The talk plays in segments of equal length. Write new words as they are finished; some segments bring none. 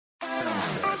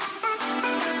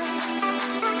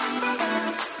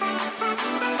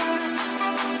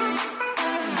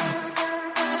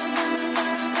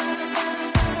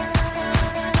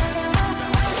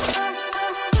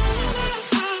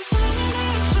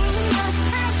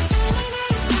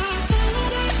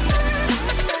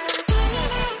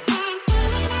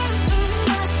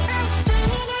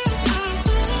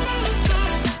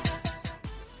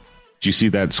Did you see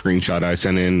that screenshot I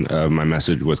sent in my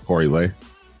message with Corey Lay?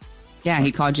 Yeah,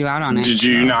 he called you out on it. Did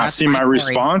you not see my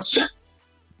response?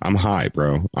 I'm high,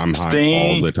 bro. I'm high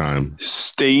all the time.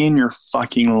 Stay in your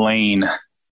fucking lane.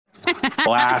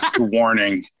 Last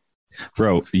warning.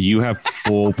 Bro, you have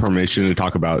full permission to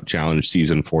talk about Challenge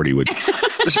Season 40 with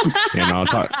and I'll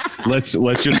talk. Let's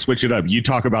just switch it up. You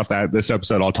talk about that this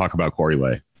episode. I'll talk about Corey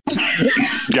Lay.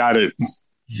 Got it.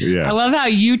 Yeah. I love how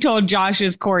you told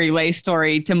Josh's Corey Lay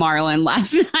story to Marlon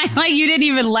last night. Like you didn't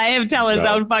even let him tell his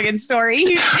own fucking story.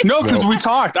 No, because we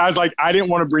talked. I was like, I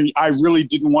really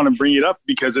didn't want to bring it up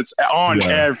because it's on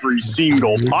every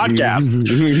single podcast.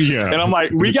 Yeah. And I'm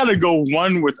like, we got to go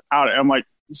one without it. I'm like,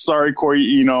 sorry,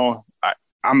 Corey,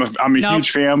 I'm a huge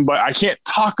fan, but I can't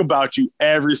talk about you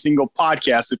every single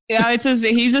podcast. Yeah,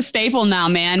 he's a staple now,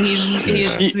 man.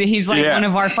 He's like one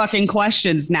of our fucking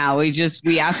questions now.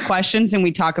 We ask questions and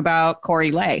we talk about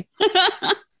Corey Lay.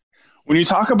 When you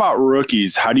talk about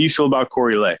rookies, how do you feel about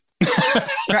Corey Lay?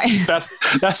 Right. That's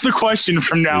the question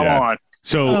from now on.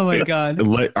 So, oh my God.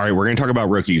 All right, we're going to talk about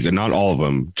rookies and not all of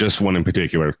them, just one in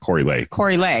particular, Corey Lay.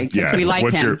 Corey Lay. Yeah. We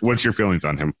like him. What's your feelings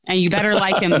on him? And you better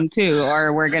like him too,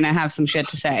 or we're going to have some shit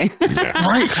to say. Yeah.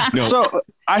 Right. No. So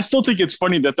I still think it's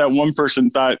funny that one person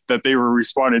thought that they were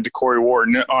responding to Corey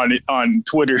Wharton on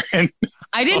Twitter. And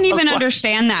I didn't even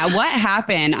understand that. What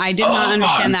happened? I did not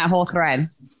understand that whole thread.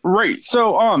 Right.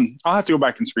 So I'll have to go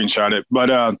back and screenshot it.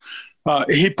 But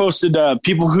he posted,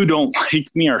 people who don't like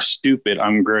me are stupid.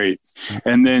 I'm great.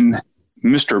 And then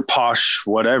Mr. Posh,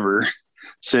 whatever,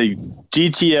 say,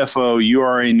 GTFO, you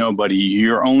are a nobody.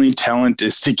 Your only talent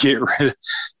is to get a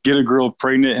girl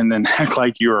pregnant and then act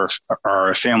like you are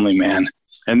a family man.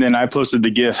 And then I posted the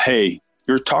GIF, hey,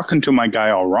 you're talking to my guy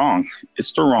all wrong.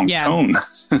 It's the wrong tone.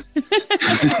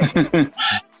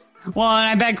 Well, and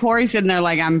I bet Corey's sitting there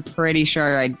like, I'm pretty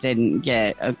sure I didn't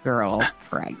get a girl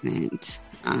pregnant.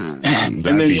 And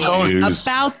then Tone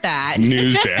about that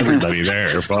news to everybody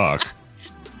there. Fuck.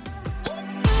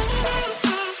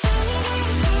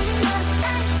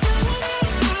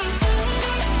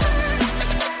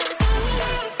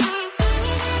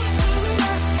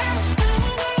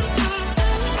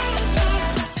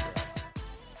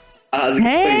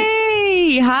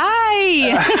 Hey,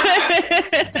 hi.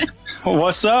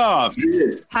 What's up?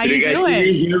 How you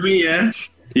doing? Hear me? Yes.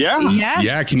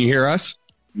 Yeah. Can you hear us?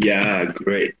 Yeah,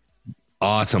 great.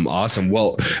 Awesome.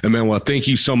 Well, Emanuel, thank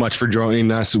you so much for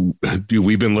joining us. Dude,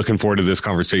 we've been looking forward to this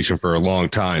conversation for a long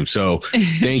time. So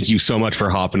thank you so much for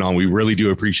hopping on. We really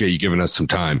do appreciate you giving us some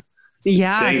time.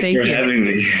 Yeah, thanks for having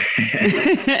me.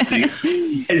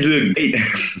 You guys look great.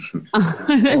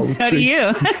 So do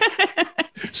you.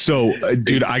 So,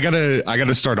 dude, I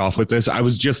gotta start off with this. I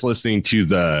was just listening to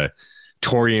the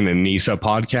Tori and Anissa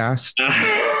podcast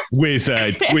with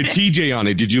TJ on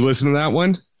it. Did you listen to that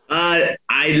one? I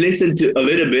listened to a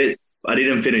little bit. I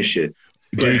didn't finish it.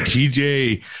 Dude,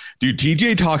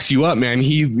 TJ talks you up, man.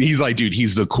 He's like, dude,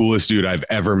 he's the coolest dude I've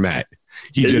ever met.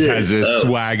 He just has this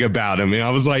swag about him. And I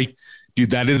was like,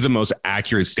 dude, that is the most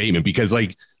accurate statement because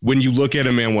like when you look at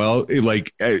Emanuel,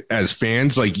 like as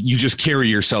fans, like you just carry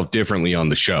yourself differently on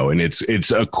the show. And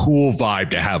it's a cool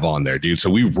vibe to have on there, dude. So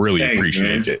we really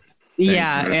appreciate it.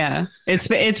 Yeah.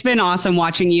 It's been awesome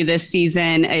watching you this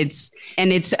season. It's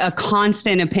a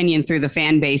constant opinion through the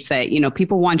fan base that,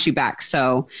 people want you back.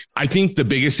 So I think the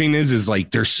biggest thing is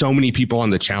like there's so many people on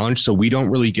the challenge. So we don't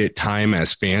really get time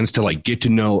as fans to like get to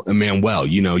know Emanuel,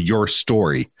 your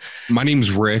story. My name's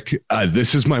Rick.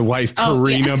 This is my wife,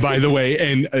 Karina, by the way.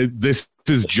 And this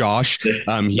is Josh.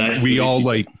 We all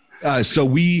like. So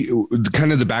we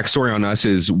kind of the backstory on us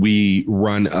is we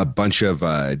run a bunch of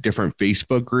different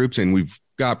Facebook groups and we've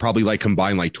got probably like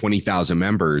combined like 20,000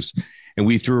 members. And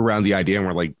we threw around the idea and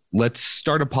we're like, let's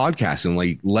start a podcast and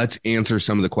like, let's answer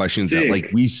some of the questions that like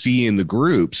we see in the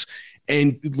groups.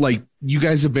 And like you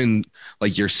guys have been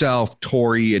like yourself,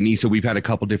 Tori, Anissa, we've had a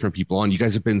couple different people on. You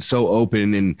guys have been so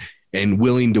open and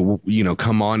willing to,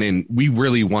 come on. And we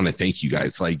really want to thank you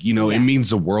guys. Like, it means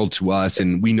the world to us.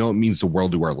 And we know it means the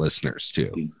world to our listeners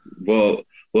too. Well,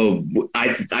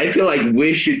 I feel like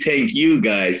we should thank you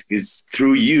guys because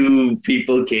through you,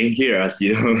 people can hear us,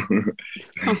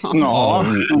 Oh,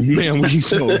 man, we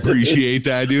so appreciate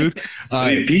that, dude.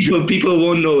 People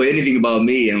won't know anything about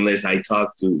me unless I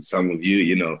talk to some of you,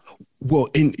 Well,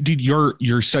 and dude,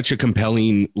 you're such a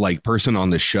compelling like person on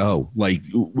the show. Like,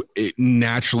 it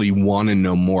naturally want to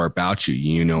know more about you.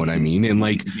 You know what I mean? And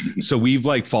like, so we've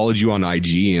like followed you on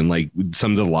IG and like some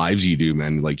of the lives you do,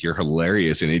 man. Like, you're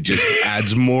hilarious, and it just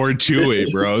adds more to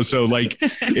it, bro. So like,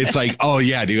 it's like, oh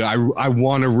yeah, dude, I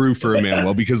want to root for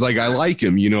Emanuel because like I like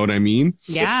him. You know what I mean?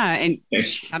 Yeah, and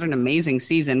had an amazing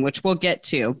season, which we'll get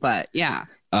to. But yeah.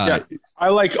 I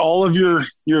like all of your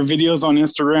videos on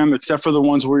Instagram, except for the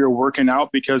ones where you're working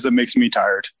out because it makes me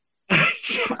tired.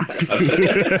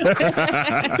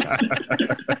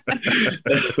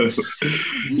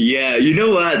 Yeah, you know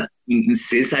what?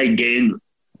 Since I gained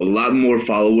a lot more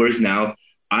followers now,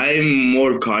 I'm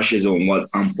more cautious on what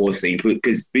I'm posting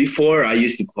because before I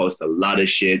used to post a lot of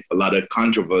shit, a lot of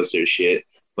controversial shit,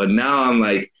 but now I'm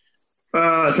like,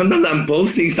 sometimes I'm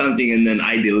posting something and then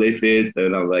I delete it,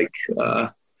 and I'm like,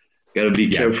 gotta be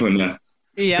careful now.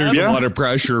 Yeah, there's a lot of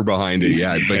pressure behind it.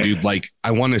 Yeah, but dude, like,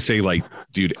 I want to say, like,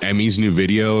 dude, Emmy's new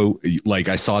video, like,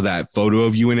 I saw that photo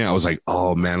of you in it. I was like,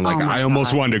 oh man, like, I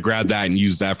almost wanted to grab that and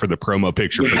use that for the promo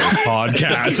picture for this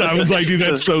podcast. I was like, dude,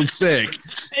 that's so sick.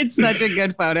 It's such a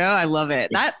good photo. I love it.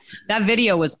 That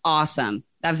video was awesome.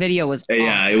 That video was awesome.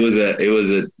 Yeah,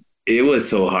 it was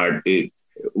so hard.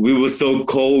 We were so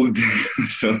cold.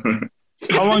 So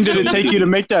how long did it take you to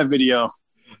make that video?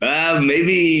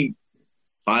 Maybe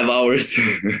 5 hours.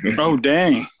 Oh,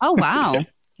 dang. Oh, wow.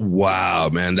 Wow,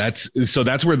 man. That's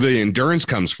where the endurance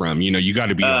comes from. You know, you got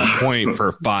to be on point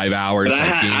for 5 hours. I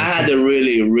had a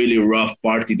really, really rough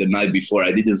party the night before.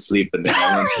 I didn't sleep. And then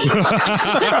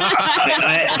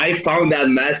I found that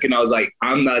mask and I was like,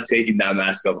 I'm not taking that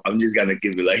mask off. I'm just going to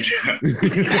keep it like that.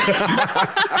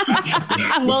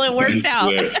 Well, it worked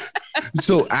out.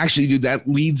 So actually, dude, that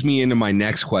leads me into my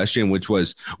next question, which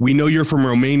was, we know you're from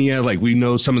Romania. Like, we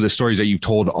know some of the stories that you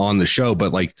told on the show,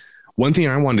 but like, one thing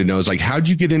I wanted to know is like, how'd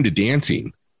you get into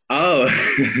dancing? Oh,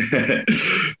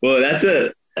 well, that's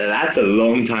a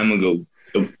long time ago.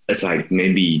 It's like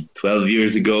maybe 12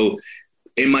 years ago.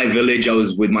 In my village, I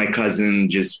was with my cousin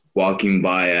just walking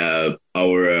by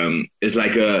our it's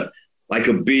like a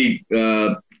big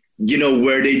you know,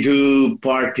 where they do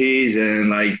parties and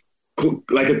like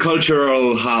a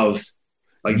cultural house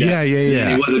like that. Yeah.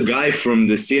 And it was a guy from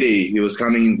the city. He was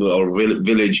coming into our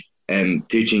village and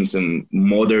teaching some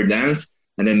modern dance.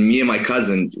 And then me and my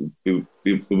cousin, we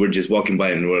were just walking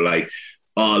by and we were like,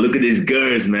 oh, look at these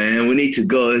girls, man. We need to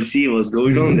go and see what's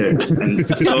going on there. And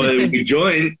so we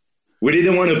joined. We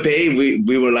didn't want to pay.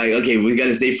 We were like, okay, we got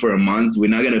to stay for a month. We're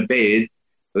not going to pay it.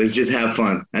 Let's just have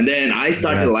fun. And then I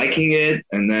started liking it.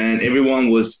 And then everyone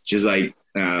was just like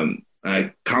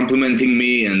complimenting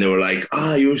me. And they were like,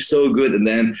 you're so good. And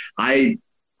then I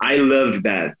loved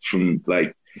that from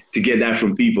like, to get that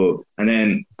from people. And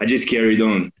then I just carried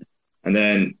on. And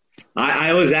then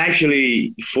I was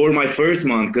actually, for my first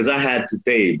month, because I had to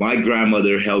pay, my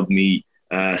grandmother helped me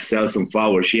sell some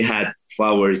flowers. She had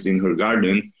flowers in her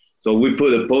garden. So we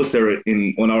put a poster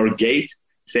on our gate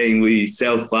saying we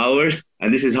sell flowers.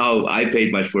 And this is how I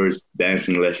paid my first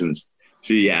dancing lessons.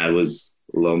 So yeah, it was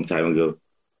a long time ago.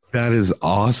 That is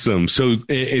awesome. So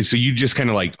you just kind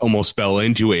of like almost fell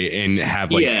into it and have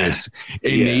like this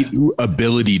innate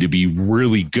ability to be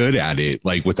really good at it,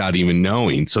 like without even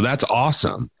knowing. So that's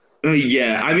awesome.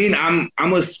 Yeah. I mean,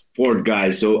 I'm a sport guy.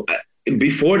 So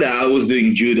before that, I was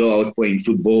doing judo. I was playing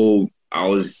football. I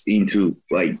was into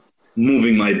like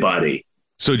moving my body.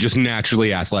 So just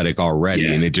naturally athletic already.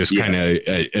 And it just kind of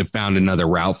it found another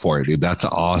route for it. Dude. That's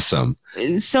awesome.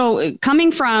 So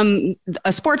coming from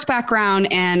a sports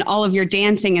background and all of your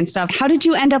dancing and stuff, how did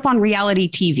you end up on reality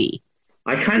TV?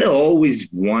 I kind of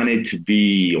always wanted to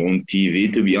be on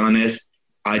TV, to be honest.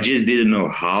 I just didn't know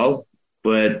how,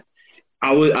 but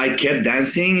I kept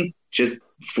dancing just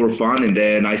for fun. And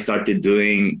then I started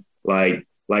doing like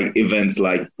events,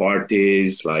 like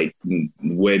parties, like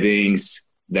weddings,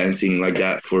 dancing like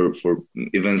that for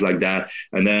events like that.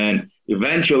 And then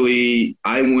eventually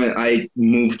I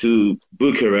moved to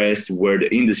Bucharest, where the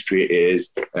industry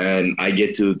is, and I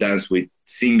get to dance with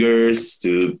singers,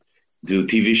 to do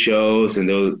TV shows.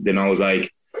 And then I was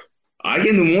like, I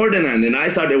can do more than that. And then I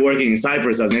started working in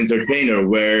Cyprus as an entertainer,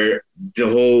 where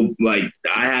I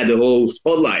had the whole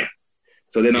spotlight.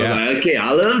 So then I was like, okay,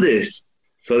 I love this.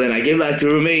 So then I came back to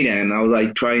Romania and I was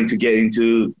like trying to get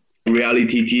into reality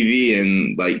TV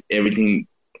and like everything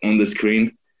on the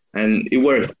screen, and it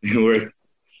worked.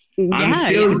 I'm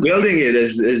still building it.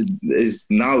 It's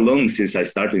now long since I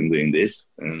started doing this.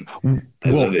 And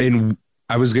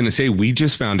I was going to say, we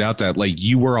just found out that like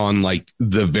you were on like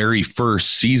the very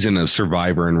first season of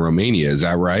Survivor in Romania. Is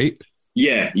that right?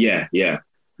 Yeah.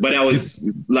 But that was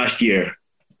last year.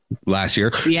 last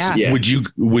year. Yeah. Would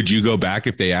you go back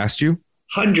if they asked you?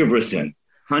 100%.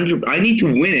 I need to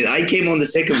win it. I came on the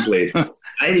second place.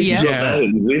 I need to go back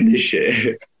and win this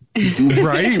shit.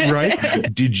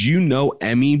 Right. Did you know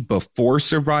Emmy before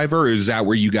Survivor, or is that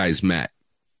where you guys met?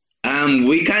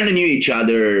 We kind of knew each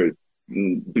other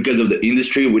because of the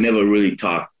industry. We never really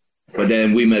talked, but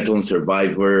then we met on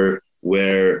Survivor,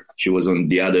 where she was on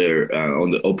the other,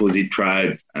 on the opposite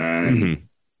tribe, and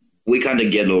we kind of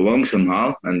get along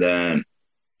somehow. And then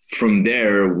from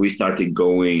there, we started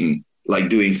going, like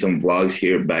doing some vlogs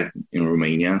here back in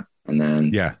Romania, and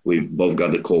then we both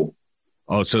got the call.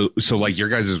 Oh, so like your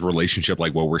guys' relationship,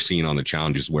 like what we're seeing on the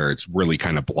challenges, where it's really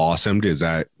kind of blossomed. Is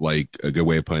that like a good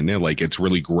way of putting it? Like it's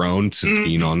really grown since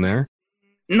being on there?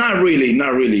 Not really.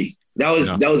 That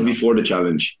was before the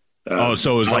challenge.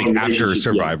 So it was like after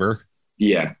Survivor.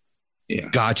 Yeah.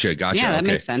 Gotcha. Yeah, that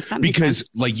makes sense. Because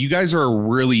like you guys are a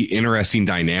really interesting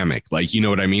dynamic. Like, you know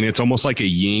what I mean? It's almost like a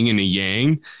yin and a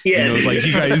yang. Yeah. You know, like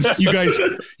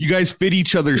you guys fit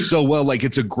each other so well. Like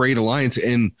it's a great alliance.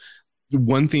 And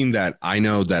one thing that I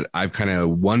know that I've kind of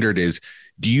wondered is,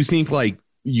 do you think like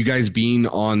you guys being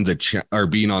on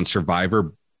being on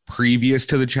Survivor previous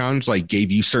to the challenge, like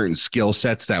gave you certain skill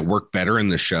sets that work better in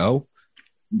the show?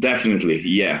 Definitely.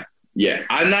 Yeah.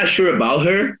 I'm not sure about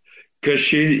her, because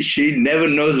she never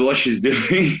knows what she's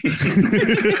doing.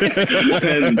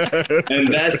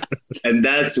 and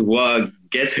that's what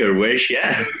gets her where she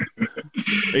at.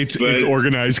 It's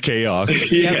organized chaos.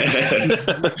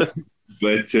 Yeah.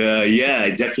 But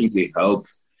it definitely helped,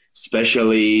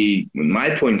 especially in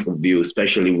my point of view,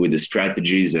 especially with the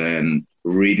strategies and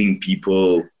reading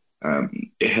people.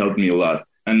 It helped me a lot.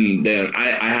 And then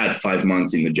I had 5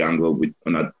 months in the jungle with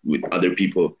other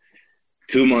people.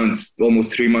 2 months,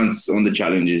 almost 3 months on the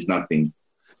challenge is nothing.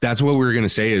 That's what we were going to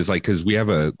say is like, because we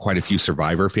have quite a few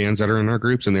Survivor fans that are in our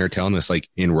groups, and they're telling us like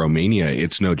in Romania,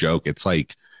 it's no joke. It's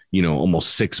like, you know,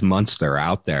 almost 6 months they're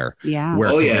out there. Yeah.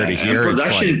 And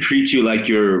production treats you like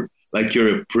you're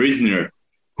a prisoner.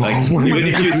 Like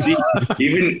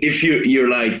even if you're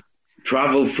like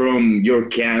travel from your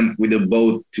camp with a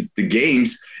boat to the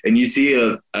games, and you see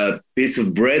a piece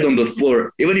of bread on the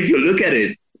floor, even if you look at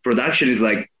it, production is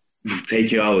like,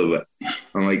 take you out of it.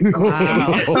 I'm like,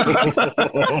 wow.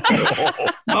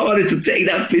 I wanted to take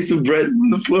that piece of bread from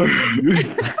the floor.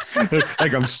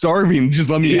 Like, I'm starving.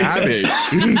 Just let me have it.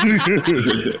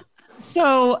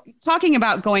 So talking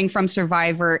about going from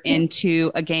Survivor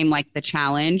into a game like the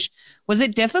challenge, was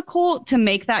it difficult to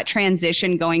make that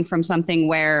transition going from something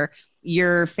where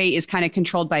your fate is kind of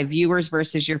controlled by viewers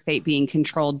versus your fate being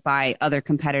controlled by other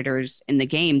competitors in the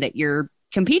game that you're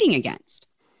competing against?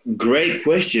 Great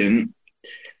question.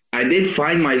 I did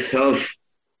find myself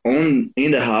in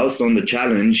the house on the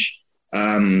challenge,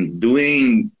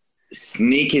 doing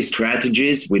sneaky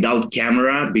strategies without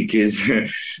camera, because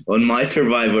on my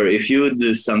Survivor, if you would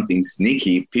do something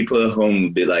sneaky, people at home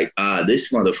would be like,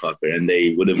 this motherfucker, and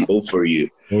they wouldn't vote for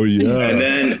you. Oh yeah. And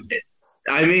then,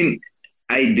 I mean,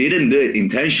 I didn't do it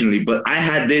intentionally, but I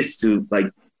had this to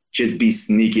like just be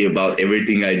sneaky about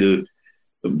everything I do,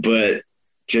 but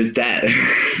just that.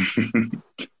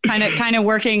 kind of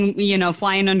working, you know,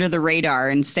 flying under the radar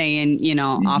and staying, you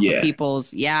know, off of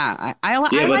people's. I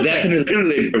but like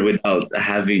definitely without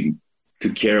having to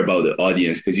care about the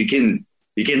audience, because you can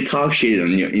talk shit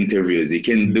on your interviews. You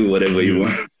can do whatever you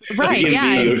want. Right. You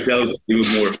can be yourself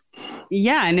even more.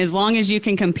 Yeah. And as long as you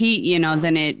can compete, you know,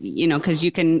 then it, you know, because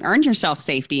you can earn yourself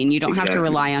safety and you don't have to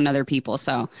rely on other people.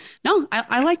 So no,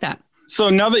 I like that. So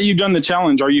now that you've done the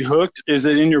challenge, are you hooked? Is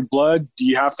it in your blood? Do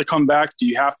you have to come back? Do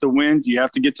you have to win? Do you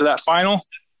have to get to that final?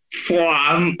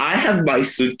 I have my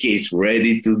suitcase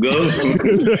ready to go.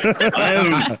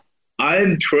 I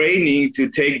am training to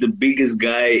take the biggest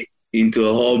guy into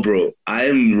a hole, bro. I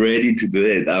am ready to do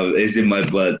it. It's in my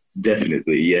blood.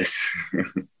 Definitely. Yes.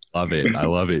 Love it. I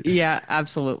love it. Yeah,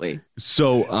 absolutely.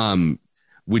 So,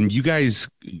 when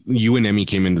you and Emmy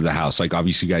came into the house, like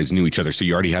obviously you guys knew each other. So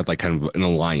you already had like kind of an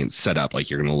alliance set up, like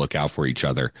you're going to look out for each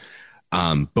other.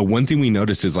 But one thing we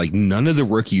noticed is like none of the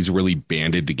rookies really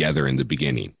banded together in the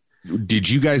beginning. Did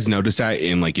you guys notice that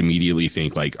and like immediately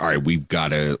think like, all right, we've got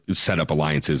to set up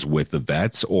alliances with the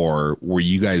vets, or were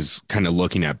you guys kind of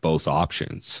looking at both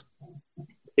options?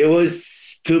 It was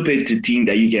stupid to think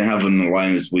that you can have an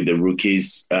alliance with the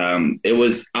rookies. It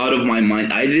was out of my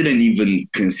mind. I didn't even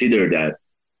consider that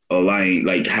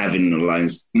having an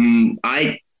alliance.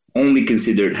 I only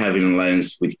considered having an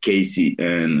alliance with Casey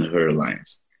and her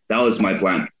alliance. That was my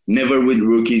plan. Never with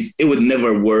rookies. It would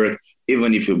never work,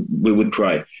 even if we would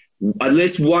try. At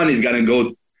least one is going to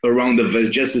go around the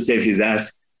vest just to save his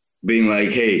ass, being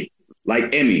like, hey,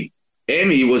 like Emmy.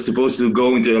 Amy was supposed to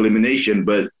go into elimination,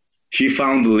 but she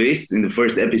found the list in the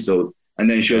first episode, and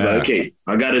then she was like, okay,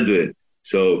 I got to do it.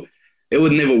 So it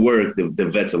would never work, the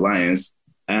Vets Alliance.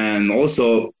 And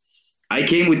also, I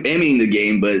came with Amy in the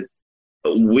game, but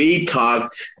we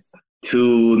talked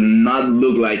to not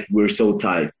look like we're so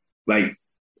tight. Like,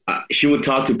 she would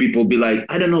talk to people, be like,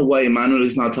 I don't know why Emanuel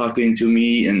is not talking to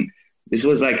me. And this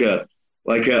was like a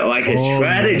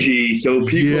strategy. So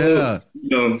people,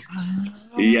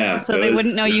 So they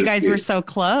wouldn't know you guys were so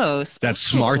close. That's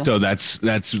smart though. That's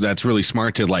really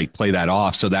smart to like play that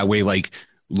off. So that way, like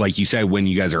you said, when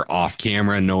you guys are off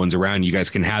camera and no one's around, you guys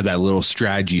can have that little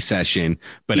strategy session.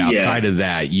 But outside of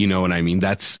that, you know what I mean?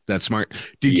 That's smart.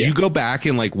 Did you go back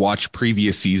and like watch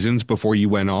previous seasons before you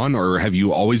went on, or have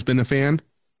you always been a fan?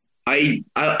 I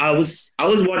was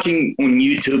watching on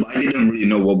YouTube. I didn't really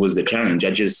know what was the challenge.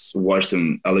 I just watched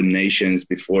some eliminations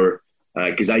before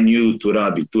because I knew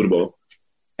Turbo.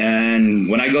 And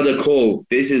when I got the call,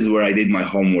 this is where I did my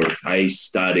homework. I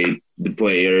studied the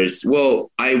players. Well,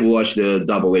 I watched the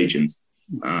Double Agents.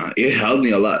 It helped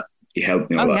me a lot.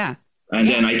 Yeah. And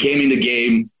then I came in the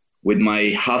game with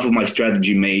half of my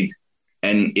strategy made,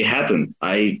 and it happened.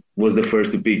 I was the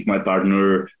first to pick my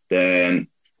partner. Then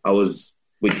I was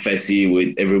with Fessy,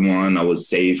 with everyone. I was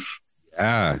safe.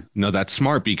 Yeah, no, that's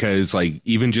smart because like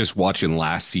even just watching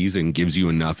last season gives you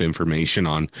enough information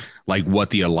on like what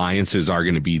the alliances are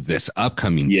going to be this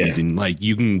upcoming season. Like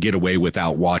you can get away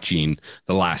without watching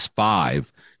the last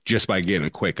 5 just by getting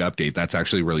a quick update. That's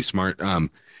actually really smart.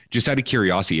 Just out of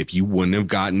curiosity, if you wouldn't have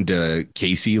gotten to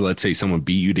Casey, let's say someone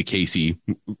beat you to Casey,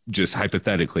 just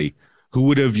hypothetically, who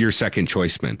would have your second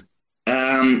choice been?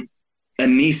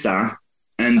 Anissa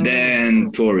and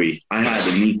then Tori. I had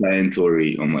Anissa and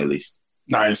Tori on my list.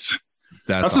 Nice.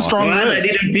 That's awesome. A strong list.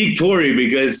 I didn't pick Tori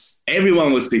because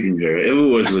everyone was picking her.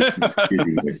 Everyone was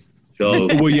picking her. So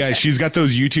well, yeah, she's got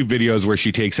those YouTube videos where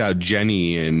she takes out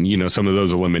Jenny and, you know, some of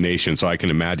those eliminations. So I can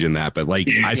imagine that. But like,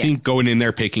 I think going in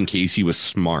there picking Casey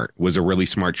was a really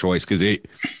smart choice because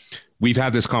we've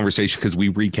had this conversation because we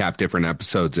recap different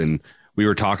episodes and we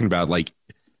were talking about like,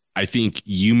 I think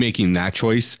you making that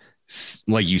choice,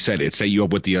 like you said, it set you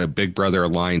up with the Big Brother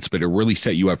Alliance, but it really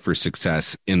set you up for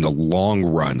success in the long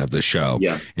run of the show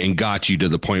and got you to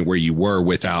the point where you were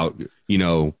without, you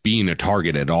know, being a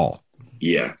target at all.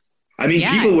 Yeah. I mean,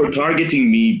 people were targeting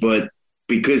me, but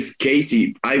because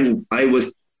Casey, I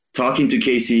was talking to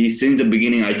Casey since the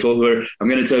beginning. I told her, I'm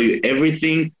going to tell you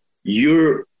everything.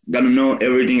 You're going to know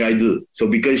everything I do. So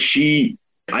because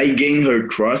I gained her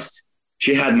trust,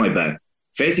 she had my back.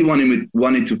 Casey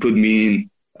wanted to put me in.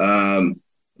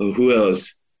 Who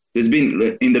else? There's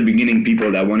been in the beginning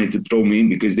people that wanted to throw me in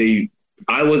because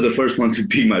I was the first one to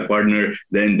pick my partner.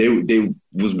 Then they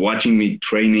was watching me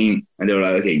training and they were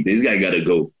like, okay, this guy got to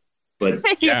go. But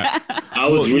I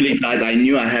was really tight. I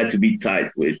knew I had to be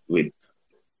tight with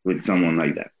someone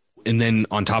like that. And then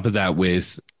on top of that,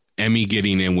 with Emmy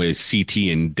getting in with CT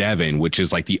and Devin, which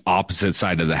is like the opposite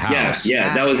side of the house.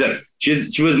 Yeah, that was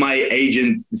she was my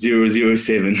agent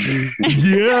 007.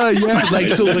 yeah. Like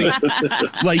so,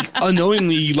 like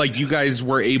unknowingly, like you guys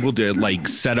were able to like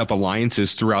set up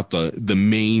alliances throughout the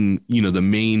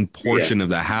main portion of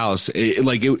the house.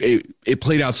 It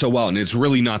played out so well, and it's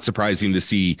really not surprising to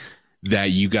see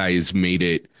that you guys made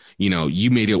it. You know, you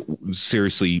made it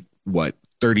seriously. What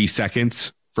 30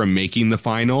 seconds from making the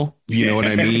final, you know what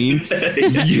I mean?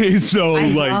 So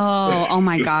oh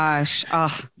my gosh. Oh,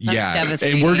 that's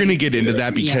devastating. And we're going to get into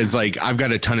that because like, I've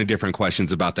got a ton of different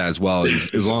questions about that as well,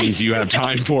 as long as you have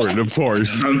time for it, of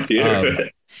course. I'm here.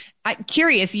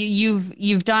 Curious,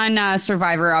 you've done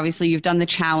Survivor, obviously you've done the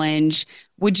challenge.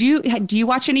 Do you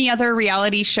watch any other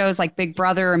reality shows like Big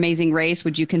Brother or Amazing Race?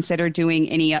 Would you consider doing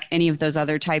any of those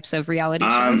other types of reality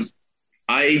shows?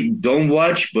 I don't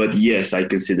watch, but yes, I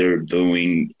consider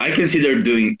doing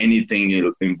anything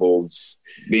that involves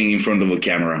being in front of a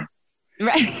camera.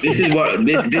 Right. This is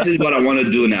what I want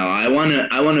to do now. I want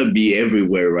to be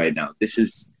everywhere right now. This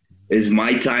is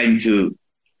my time to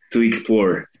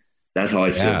explore. That's how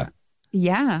I feel.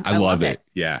 Yeah. I love it.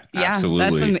 Yeah,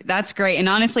 absolutely. That's great. And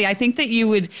honestly, I think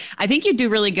you'd do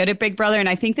really good at Big Brother. And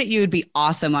I think that you would be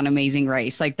awesome on Amazing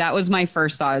Race. Like that was my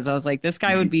first thought. I was like, this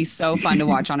guy would be so fun to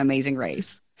watch on Amazing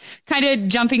Race. Kind of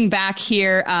jumping back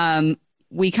here.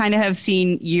 We kind of have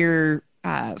seen your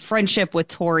friendship with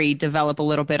Tori develop a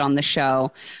little bit on the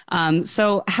show.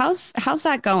 So how's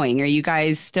that going? Are you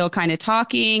guys still kind of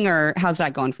talking or how's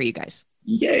that going for you guys?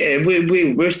 Yeah,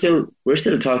 we're still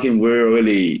talking. We're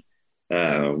really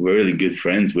good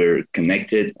friends. We're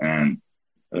connected, and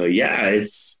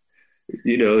it's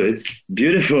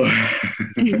beautiful.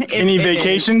 Any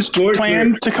vacations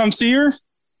planned to come see her?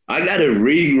 I got a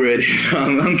ring ready.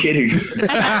 I'm kidding.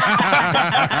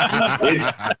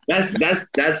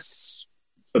 That's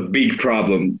a big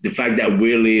problem. The fact that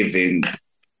we live in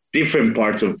different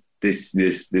parts of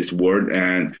this world,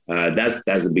 and that's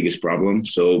the biggest problem.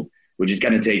 So we just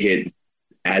gotta take it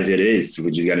as it is.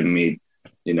 We just gotta meet,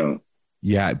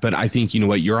 Yeah, but I think, you know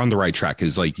what, you're on the right track,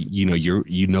 is like, you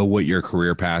know what your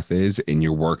career path is, and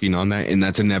you're working on that. And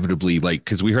that's inevitably, like,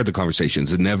 because we heard the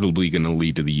conversations, inevitably going to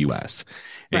lead to the US.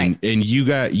 And, Right. and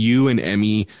you and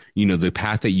Emmy, the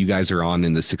path that you guys are on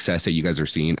and the success that you guys are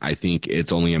seeing, I think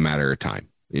it's only a matter of time,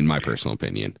 in my personal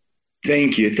opinion.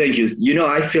 Thank you.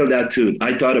 I feel that too.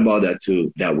 I thought about that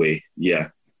too, that way. Yeah.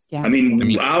 Yeah. I mean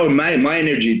my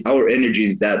energy, our energy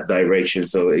is that direction.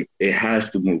 So it has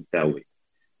to move that way.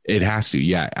 It has to.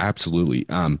 Yeah, absolutely.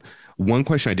 One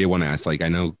question I did want to ask, like, I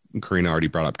know Karina already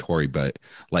brought up Tori, but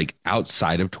like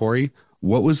outside of Tori,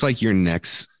 what was like your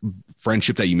next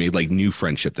friendship that you made, like new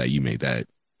friendship that you made that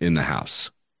in the house?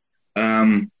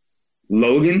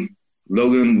 Logan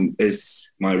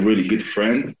is my really good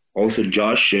friend. Also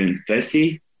Josh and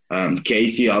Fessy,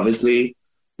 Casey, obviously.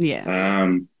 Yeah.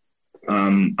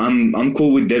 I'm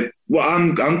cool with them. Well,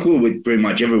 I'm cool with pretty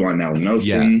much everyone now.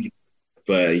 Nelson,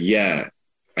 but yeah,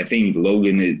 I think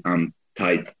Logan I'm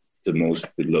tight the most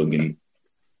with Logan.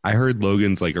 I heard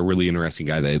Logan's like a really interesting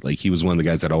guy, that like he was one of the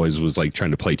guys that always was like trying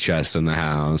to play chess in the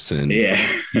house, and yeah,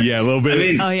 a little bit.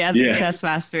 The chess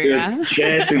master. He was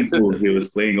chess and pool. He was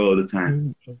playing all the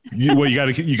time. You got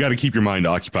to keep your mind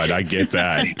occupied. I get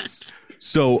that.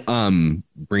 So,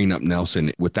 bringing up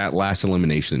Nelson with that last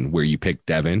elimination where you picked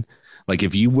Devin, like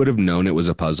if you would have known it was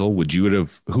a puzzle, who would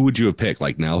you have picked?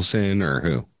 Like Nelson or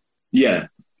who? Yeah,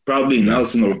 probably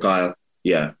Nelson or Kyle.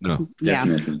 Yeah, no,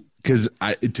 definitely. Because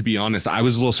to be honest, I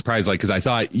was a little surprised, like, because I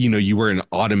thought, you weren't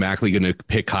automatically going to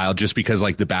pick Kyle just because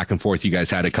like the back and forth you guys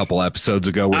had a couple episodes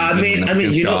ago. I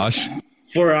mean, Josh.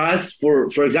 For us, for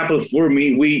example, for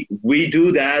me, we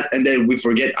do that and then we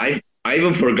forget. I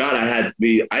even forgot I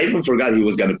even forgot he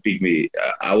was gonna pick me.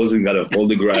 I wasn't gonna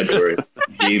hold a grudge for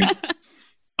him.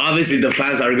 Obviously, the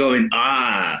fans are going,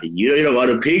 you don't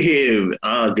want to pick him.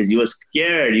 Because you was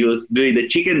scared. You was doing the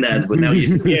chicken dance, but now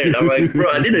you're scared. I'm like, bro,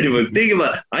 I didn't even think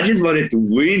about it. I just wanted to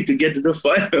win to get to the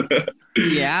final.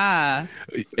 Yeah.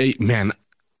 Hey, man,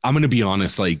 I'm going to be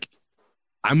honest. Like,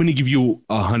 I'm going to give you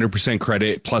 100%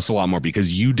 credit plus a lot more,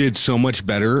 because you did so much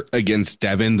better against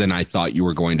Devin than I thought you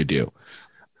were going to do.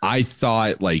 I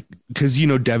thought, like, because,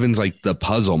 Devin's like the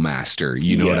puzzle master,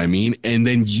 you know what I mean? And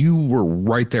then you were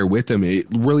right there with him. It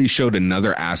really showed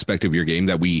another aspect of your game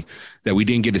that we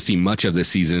didn't get to see much of this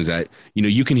season, is that,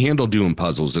 you can handle doing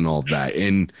puzzles and all of that.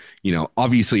 And,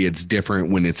 obviously it's different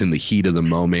when it's in the heat of the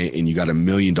moment and you got $1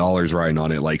 million riding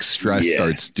on it, like stress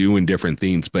starts doing different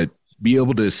things, but be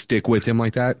able to stick with him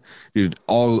like that, dude,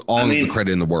 all of the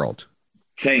credit in the world.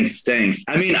 Thanks.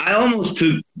 I mean, I almost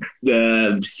took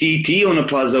the CT on a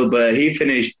puzzle, but he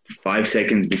finished 5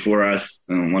 seconds before us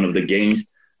on one of the games.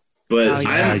 But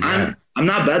I'm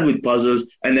not bad with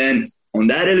puzzles. And then on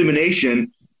that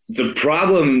elimination, the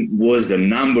problem was the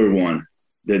number one,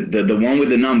 the one with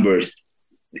the numbers.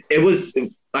 It was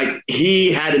like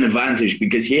he had an advantage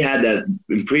because he had that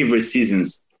in previous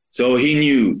seasons. So he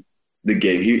knew the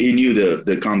game. He knew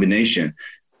the combination.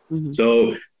 Mm-hmm.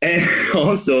 So, and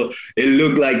also it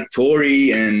looked like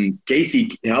Tori and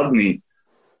Casey helped me.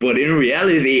 But in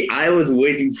reality, I was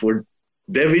waiting for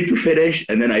David to finish,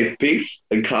 and then I picked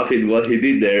and copied what he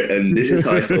did there. And this is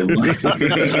how I solved mine.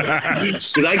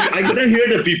 Because I couldn't hear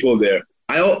the people there.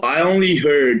 I only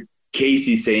heard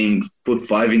Casey saying, put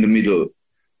 5 in the middle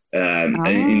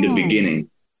in the beginning.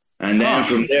 And then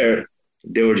from there,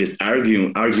 they were just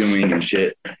arguing and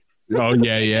shit. Oh,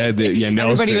 yeah.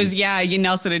 Everybody was,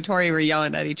 Nelson and Tori were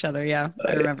yelling at each other. Yeah,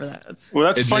 I remember that.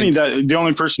 That's funny that the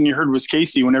only person you heard was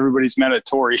Casey when everybody's mad at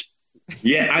Tori.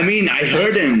 Yeah, I mean, I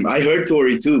heard him. I heard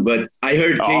Tori too, but I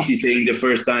heard Casey saying the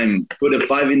first time, put a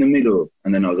 5 in the middle.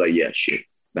 And then I was like, yeah, shit,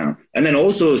 down. And then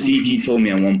also CT told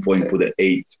me at one point, put an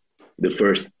 8. The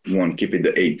first one, keep it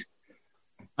the 8.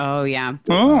 Oh, yeah.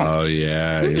 Oh,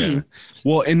 yeah.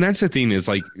 Well, and that's the thing is,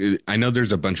 like, I know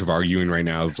there's a bunch of arguing right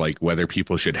now of like whether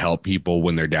people should help people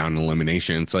when they're down in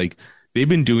elimination. It's like they've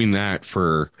been doing that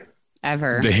for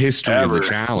the history of the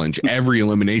challenge. Every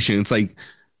elimination. It's like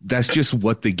that's just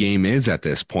what the game is at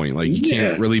this point. Like you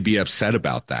can't really be upset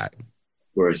about that.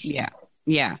 Of course.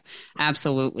 Yeah,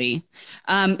 absolutely.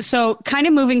 So kind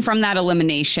of moving from that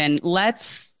elimination,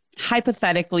 let's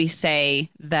hypothetically say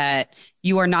that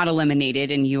you are not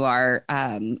eliminated and you are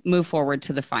move forward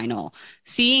to the final.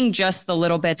 Seeing just the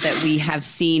little bit that we have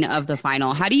seen of the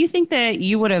final, how do you think that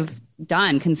you would have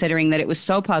done, considering that it was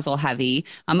so puzzle heavy.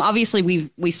 Obviously,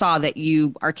 we saw that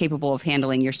you are capable of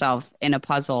handling yourself in a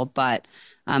puzzle, but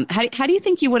how do you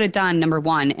think you would have done, number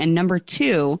one? And number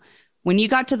two, when you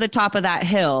got to the top of that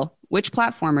hill, which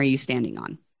platform are you standing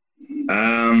on?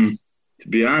 To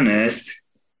be honest,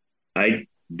 I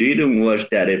didn't watch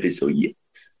that episode yet.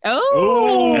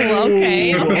 Oh,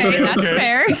 okay. That's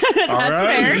fair.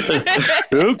 That's fair.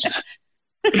 Oops.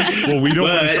 Well, we don't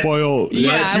want to spoil.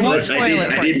 Yeah, I won't spoil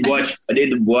it. I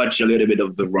did watch a little bit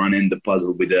of the run in the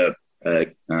puzzle with the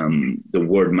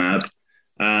word map.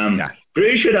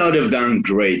 Pretty sure I would have done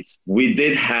great. We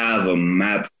did have a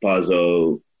map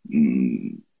puzzle,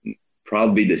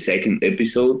 probably the second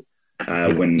episode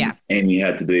when Amy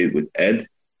had to do it with Ed.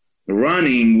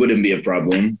 Running wouldn't be a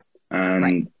problem,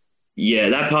 and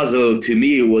that puzzle to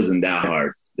me it wasn't that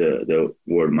hard. The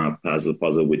word map puzzle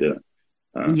with the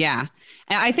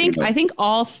I think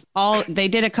all they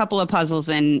did a couple of puzzles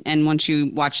and once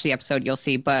you watch the episode you'll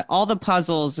see, but all the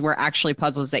puzzles were actually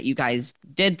puzzles that you guys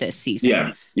did this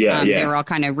season. They were all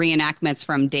kind of reenactments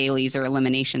from dailies or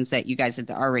eliminations that you guys had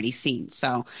already seen.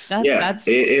 So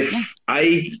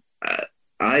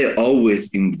I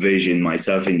always envision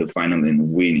myself in the final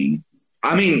and winning.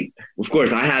 I mean, of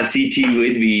course, I have CT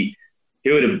with me. He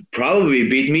would have probably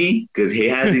beat me because he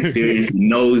has experience,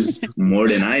 knows more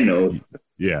than I know.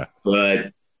 Yeah.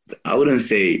 But I wouldn't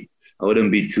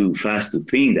be too fast to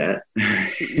think that.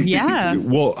 Yeah.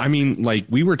 Well, I mean, like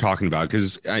we were talking about,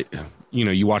 because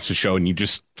you watch the show and you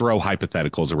just throw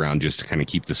hypotheticals around just to kind of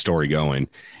keep the story going.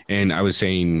 And I was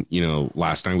saying,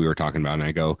 last night we were talking about, and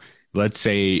I go, let's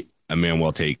say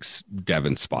Emanuel takes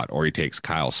Devin's spot or he takes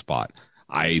Kyle's spot.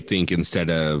 I think instead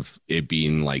of it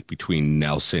being like between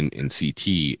Nelson and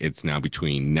CT, it's now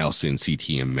between Nelson, CT,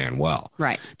 and Manuel.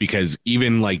 Right. Because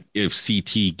even like if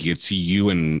CT gets you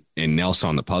and Nelson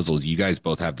on the puzzles, you guys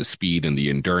both have the speed and the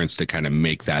endurance to kind of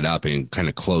make that up and kind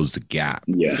of close the gap.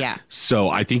 Yeah. So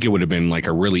I think it would have been like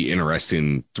a really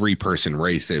interesting 3-person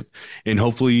race. And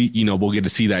hopefully, we'll get to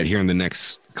see that here in the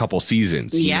next couple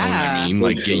seasons. You know what I mean?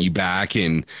 Like get you back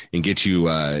and get you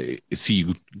see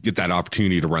you get that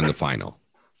opportunity to run the final.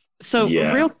 So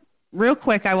real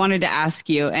quick, I wanted to ask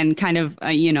you, and kind of,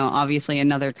 obviously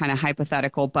another kind of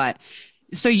hypothetical, but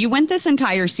so you went this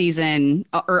entire season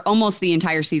or almost the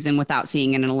entire season without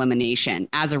seeing an elimination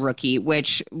as a rookie,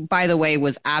 which, by the way,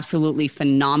 was absolutely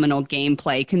phenomenal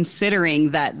gameplay, considering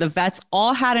that the vets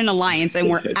all had an alliance and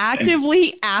were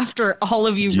actively after all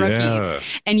of you rookies.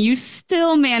 And you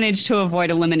still managed to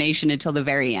avoid elimination until the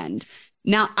very end.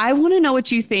 Now, I want to know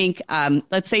what you think.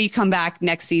 Let's say you come back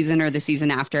next season or the season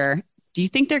after. Do you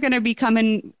think they're going to be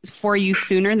coming for you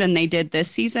sooner than they did this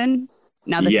season?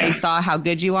 Now that they saw how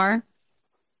good you are?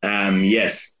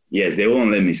 Yes. They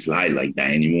won't let me slide like that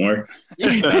anymore.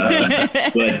 But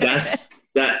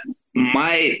that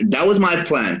was my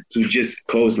plan, to just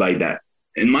close like that.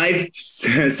 In my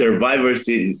Survivor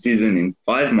season in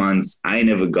 5 months, I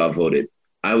never got voted.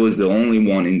 I was the only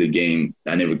one in the game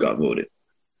that never got voted.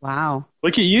 Wow.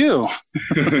 Look at you.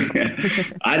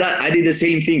 I did the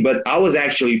same thing, but I was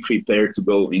actually prepared to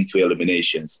go into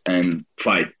eliminations and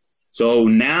fight. So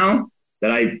now that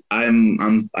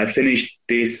I finished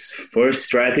this first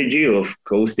strategy of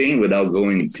coasting without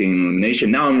going seeing elimination,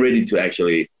 now I'm ready to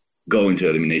actually go into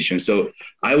elimination. So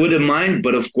I wouldn't mind,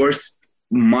 but of course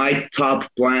my top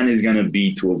plan is going to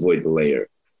be to avoid the layer.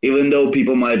 Even though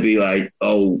people might be like,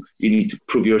 oh, you need to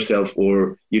prove yourself,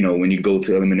 or, when you go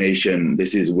to elimination,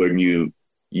 this is when you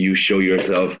show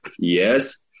yourself.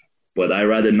 Yes, but I'd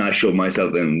rather not show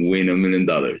myself and win $1 million.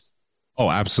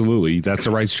 Oh, absolutely. That's the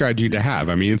right strategy to have.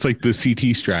 I mean, it's like the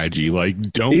CT strategy. Like,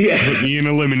 don't put me in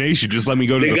elimination. Just let me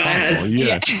go to the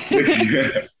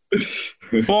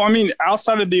final. Well, I mean,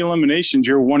 outside of the eliminations,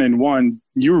 you're 1-1.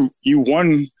 You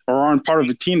won or are on part of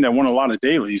a team that won a lot of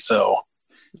dailies. So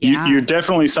you're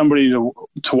definitely somebody to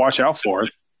watch out for.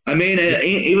 I mean,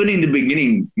 even in the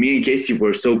beginning, me and Casey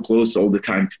were so close all the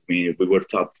time to me. We were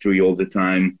top 3 all the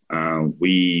time.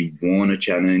 We won a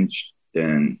challenge.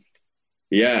 Then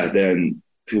we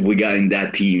got in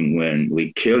that team when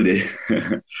we killed it.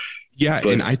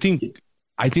 And I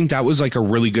think that was like a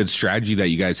really good strategy that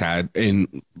you guys had,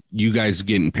 and you guys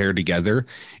getting paired together,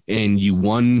 and you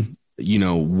won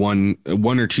one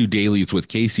or two dailies with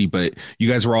Casey, but you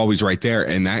guys were always right there,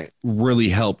 and that really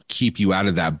helped keep you out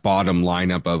of that bottom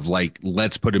lineup of like,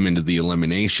 let's put him into the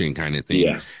elimination kind of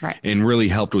thing. Right. And really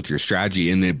helped with your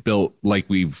strategy, and it built, like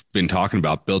we've been talking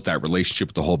about, built that relationship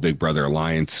with the whole Big Brother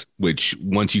Alliance, which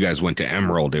once you guys went to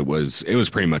Emerald, it was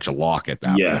pretty much a lock at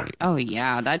that point. Oh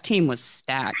yeah, that team was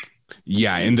stacked.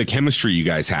 Yeah, and the chemistry you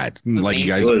guys had, like you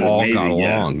guys It was all amazing, got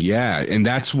yeah. along. Yeah, and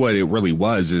that's what it really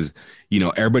was. Is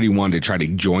everybody wanted to try to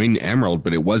join Emerald,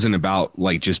 but it wasn't about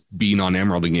like just being on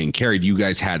Emerald and getting carried. You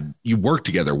worked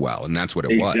together well, and that's what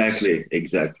it was.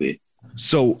 Exactly.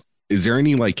 So, is there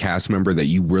any like cast member that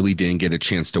you really didn't get a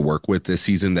chance to work with this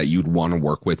season that you'd want to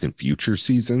work with in future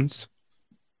seasons?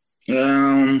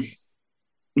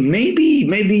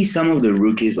 Maybe some of the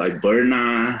rookies like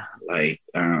Berna, like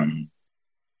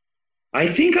I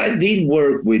think I did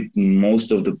work with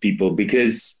most of the people,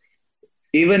 because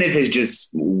even if it's just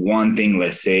one thing,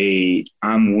 let's say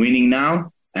I'm winning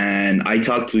now and I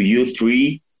talk to you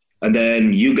three, and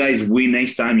then you guys win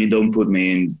next time, you don't put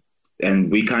me in,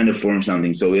 and we kind of form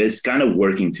something. So it's kind of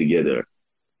working together.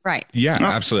 Right. Yeah,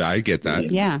 absolutely. I get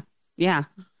that. Yeah.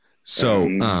 So,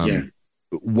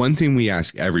 one thing we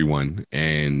ask everyone,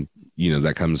 and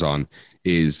that comes on,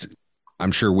 is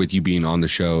I'm sure with you being on the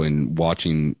show and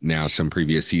watching now some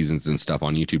previous seasons and stuff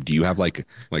on YouTube, do you have like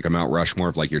a Mount Rushmore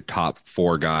of like your top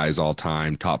 4 guys all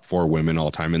time, top 4 women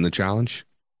all time in the challenge?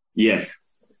 Yes,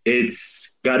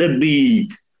 it's gotta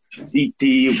be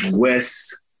CT,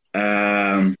 Wes,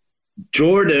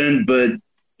 Jordan, but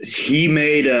he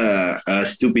made a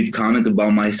stupid comment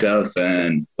about myself,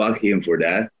 and fuck him for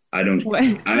that. I don't.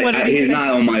 He's not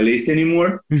on my list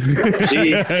anymore. He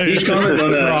commented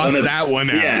on that one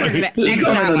out. Yeah, he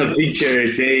commented on a picture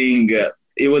saying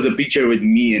it was a picture with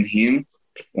me and him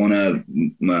on a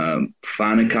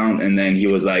fan account, and then he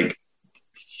was like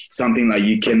something like,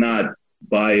 "You cannot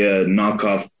buy a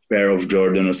knockoff pair of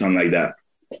Jordan" or something like that.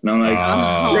 And I'm like,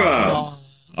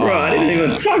 bro, I didn't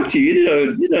even talk to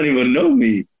you. You don't even know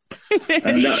me.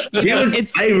 And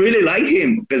I really like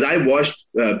him because I watched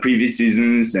previous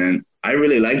seasons and I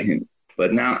really like him.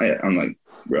 But now I'm like,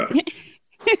 bro,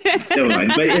 never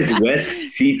mind. But it's Wes,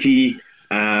 CT,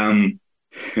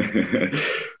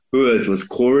 who else was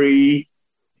Corey,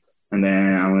 and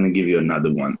then I'm gonna give you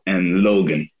another one, and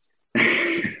Logan.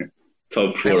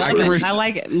 Top 4. I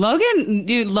like it.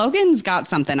 Logan's got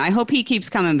something. I hope he keeps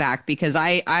coming back, because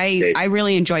I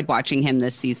really enjoyed watching him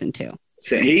this season too.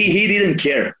 So he didn't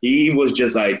care. He was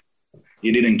just like,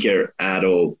 he didn't care at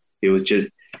all. It was just,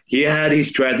 he had his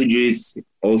strategies.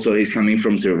 Also, he's coming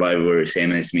from Survivor,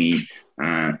 same as me.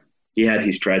 He had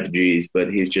his strategies,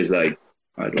 but he's just like,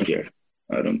 I don't care.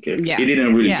 Yeah. He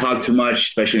didn't really talk too much,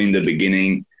 especially in the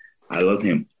beginning. I loved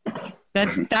him.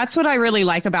 That's what I really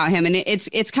like about him. And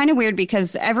it's kind of weird,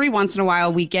 because every once in a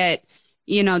while we get,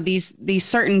 these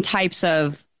certain types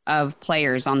of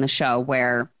players on the show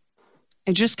where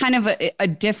it's just kind of a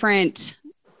different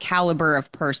caliber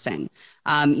of person,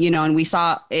 and we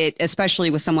saw it especially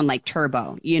with someone like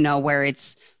Turbo, where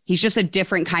he's just a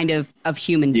different kind of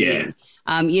human being,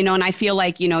 and I feel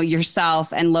like,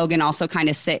 yourself and Logan also kind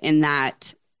of sit in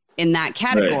that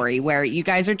category, right, where you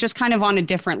guys are just kind of on a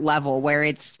different level, where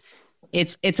it's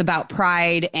about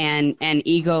pride and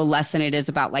ego less than it is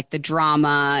about like the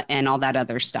drama and all that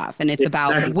other stuff. And it's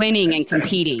about winning and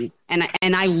competing.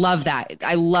 And I love that.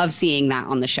 I love seeing that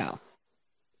on the show.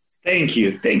 Thank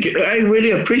you. I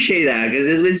really appreciate that, because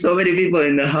there's been so many people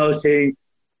in the house saying,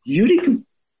 you need to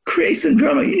create some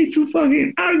drama. You need to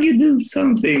fucking argue, do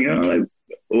something. And I'm like,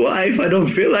 why if I don't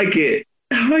feel like it?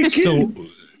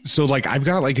 So like, I've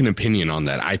got like an opinion on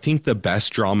that. I think the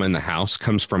best drama in the house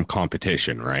comes from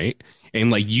competition, right? And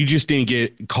like, you just didn't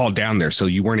get called down there, so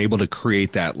you weren't able to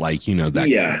create that, like,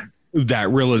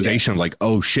 that realization of like,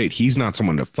 oh shit, he's not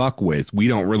someone to fuck with. We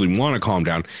don't really want to calm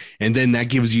down. And then that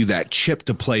gives you that chip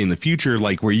to play in the future,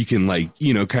 like where you can like,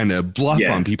 kind of bluff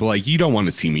on people. Like, you don't want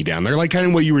to see me down there. Like kind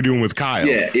of what you were doing with Kyle.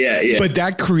 Yeah. But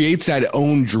that creates that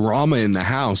own drama in the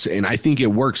house. And I think it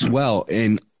works well.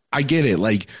 And I get it.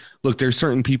 Like, look, there's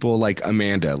certain people like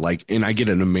Amanda, like, and I get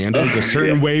it. Amanda is a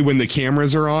certain way when the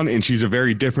cameras are on, and she's a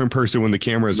very different person when the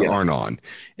cameras aren't on.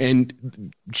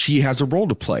 And she has a role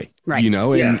to play, right? And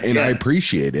I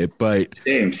appreciate it, but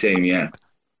same. Yeah.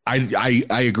 I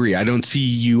agree. I don't see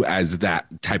you as that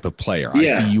type of player.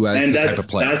 I see you as the type of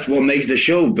player. That's what makes the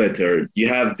show better. You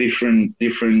have different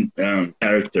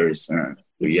characters.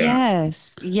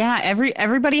 Yes. Yeah.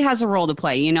 Everybody has a role to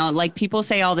play. Like people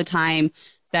say all the time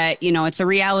that, it's a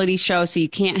reality show, so you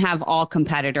can't have all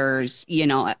competitors,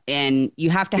 and you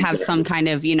have to have some kind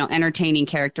of, entertaining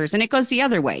characters. And it goes the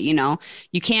other way,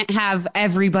 you can't have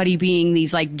everybody being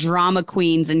these like drama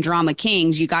queens and drama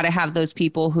kings. You got to have those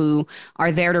people who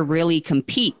are there to really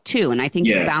compete too. And I think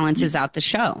it balances out the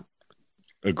show.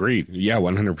 Agreed. Yeah,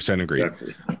 100% agreed.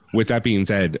 Exactly. With that being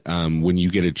said, when you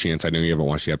get a chance, I know you haven't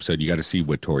watched the episode, you got to see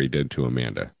what Tori did to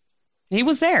Amanda. He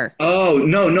was there. Oh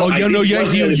no! Oh yeah, no, yeah,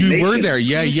 you were there.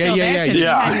 Yeah.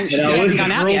 The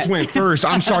girls went first.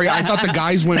 I'm sorry, I thought the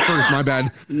guys went first. My bad.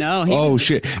 No.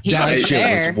 Shit, that shit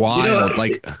there. was wild.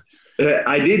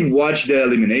 I did watch the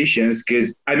eliminations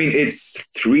because it's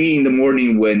 3 a.m.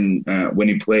 when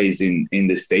he plays in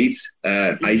the States.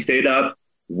 I stayed up,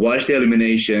 watched the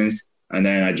eliminations, and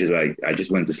then I just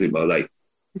went to sleep. I was like,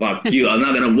 fuck you, I'm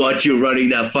not gonna watch you running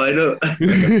that final. No,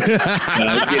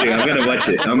 I'm kidding. I'm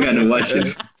gonna watch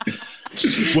it.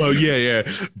 Well, yeah,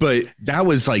 but that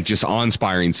was like just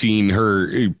awe-inspiring seeing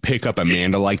her pick up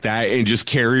Amanda like that and just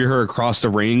carry her across the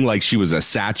ring like she was a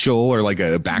satchel or like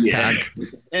a backpack.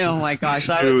 Yeah. Oh my gosh,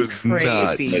 that was crazy.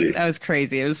 Nuts. That was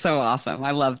crazy. It was so awesome.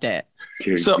 I loved it.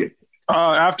 So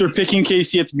after picking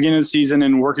Casey at the beginning of the season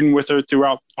and working with her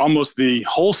throughout almost the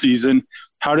whole season,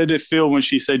 how did it feel when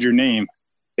she said your name?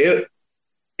 It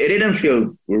didn't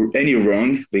feel any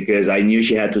wrong because I knew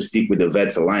she had to stick with the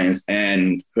Vets Alliance,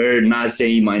 and her not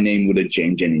saying my name wouldn't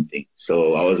change anything.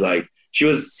 So I was like, she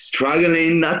was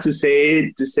struggling not to say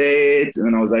it.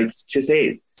 And I was like, just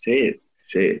say it.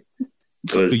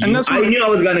 I knew I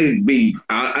was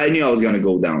going to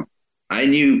go down. I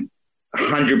knew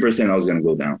 100% I was going to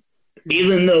go down.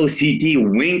 Even though CT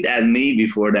winked at me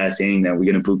before that saying that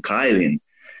we're going to put Kyle in.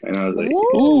 And I was like,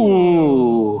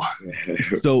 ooh.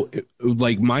 So,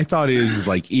 like, my thought is,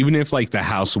 like, even if, like, the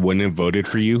house wouldn't have voted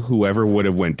for you, whoever would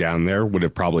have went down there would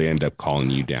have probably ended up calling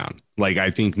you down. Like,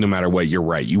 I think no matter what, you're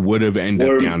right. You would have ended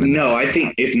up down. No, I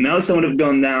think if Nelson would have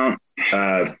gone down,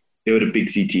 it would have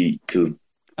picked CT too.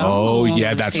 Oh,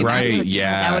 yeah, that's right.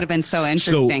 That would have been so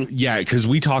interesting. So, yeah, because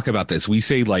we talk about this. We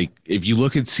say, like, if you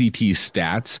look at CT's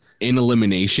stats in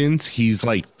eliminations, he's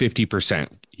like 50%.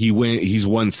 He's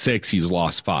won 6, he's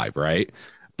lost 5, right?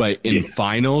 But in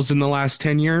finals in the last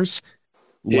 10 years,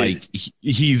 like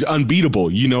he's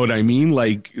unbeatable. You know what I mean?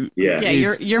 Like,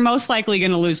 you're most likely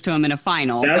going to lose to him in a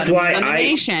final. That's why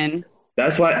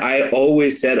I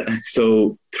always said,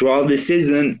 so throughout the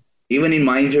season, even in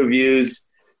my interviews,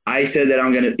 I said that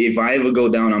if I ever go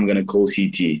down, I'm gonna call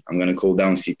CT. I'm gonna call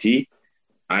down CT.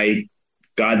 I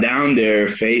got down there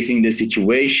facing the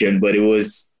situation, but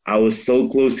I was so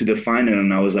close to the final,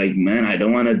 and I was like, man, I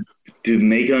don't want to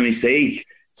make a mistake.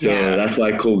 So that's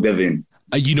why I called Devin.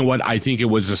 You know what? I think it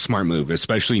was a smart move,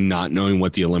 especially not knowing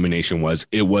what the elimination was.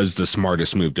 It was the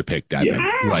smartest move to pick Devin.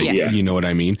 You know what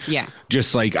I mean? Yeah.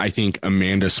 Just like I think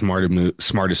Amanda's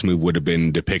smartest move would have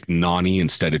been to pick Nani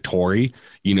instead of Tori.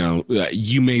 You know,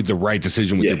 you made the right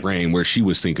decision with your brain where she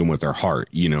was thinking with her heart.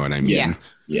 You know what I mean?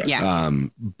 Yeah.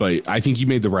 But I think you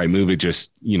made the right move. It just,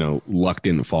 luck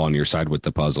didn't fall on your side with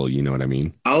the puzzle. You know what I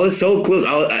mean? I was so close.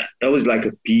 I was like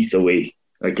a piece away.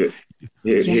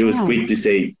 He was quick to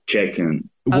say check. And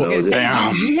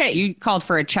you called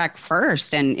for a check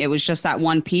first, and it was just that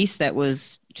one piece that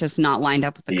was just not lined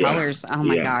up with the colors. Oh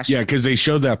my gosh. Yeah, because they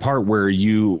showed that part where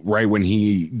right when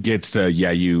he gets to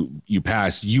you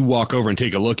pass, you walk over and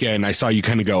take a look at it, and I saw you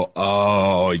kind of go,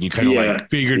 oh, and you kind of like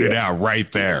figured it out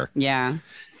right there. Yeah.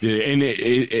 And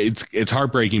it's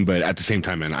heartbreaking, but at the same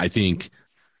time, man, I think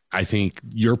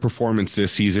your performance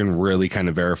this season really kind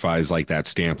of verifies like that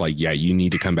stamp. Like, you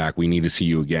need to come back. We need to see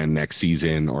you again next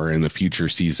season or in the future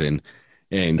season,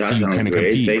 and see you kind of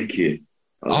compete. Thank you.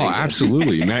 Oh,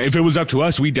 absolutely, man. If it was up to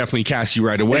us, we'd definitely cast you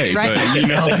right away. Right. But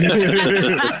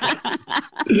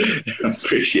I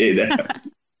appreciate that.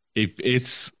 If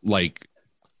it's like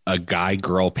a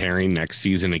guy-girl pairing next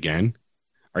season again,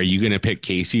 are you going to pick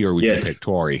Casey or would you pick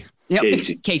Tori? Yep.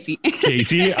 Casey.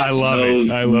 Casey, I love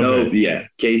it. I love it. Yeah,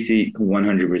 Casey,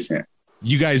 100%.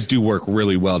 You guys do work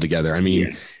really well together. I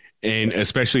mean, and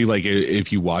especially like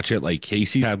if you watch it, like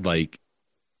Casey had like,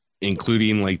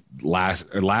 including like last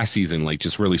season, like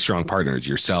just really strong partners,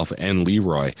 yourself and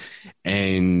Leroy,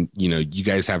 and you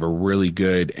guys have a really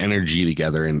good energy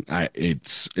together, and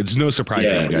it's no surprise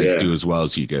that you guys do as well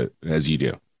as you do.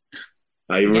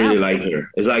 I really like her.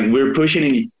 It's like we're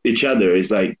pushing each other. It's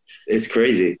like it's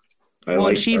crazy.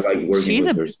 She's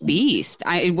a beast.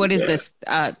 What is this?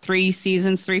 3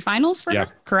 seasons, 3 finals for her?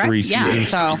 Correct? 3 seasons,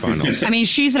 so 3 finals. I mean,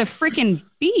 she's a freaking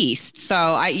beast. So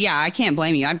I can't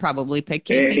blame you. I'd probably pick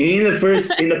Casey. In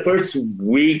the first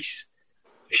weeks,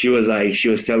 she was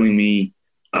telling me,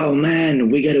 "Oh man,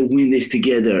 we gotta win this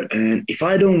together. And if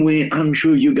I don't win, I'm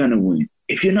sure you're gonna win.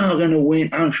 If you're not gonna win,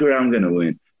 I'm sure I'm gonna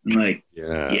win." I'm like,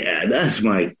 that's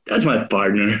my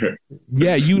partner.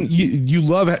 Yeah,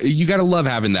 you gotta love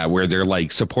having that where they're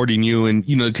like supporting you, and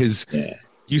because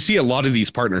you see a lot of these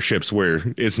partnerships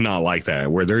where it's not like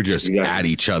that, where they're just at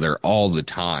each other all the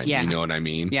time. You know what I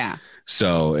mean? Yeah.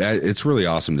 So it's really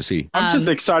awesome to see. I'm just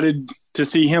excited to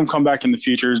see him come back in the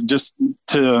future. Just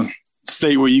to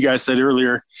state what you guys said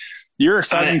earlier, You're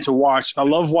exciting to watch. I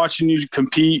love watching you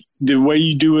compete the way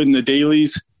you do in the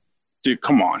dailies. Dude,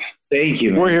 come on. Thank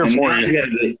you, man. We're here for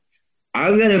you.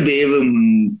 I'm going to be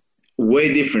even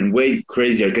way different, way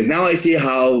crazier, because now I see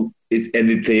how it's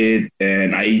edited,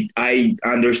 and I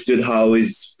understood how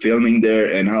it's filming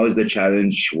there and how is the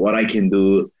challenge, what I can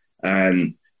do.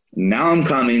 And now I'm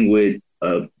coming with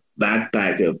a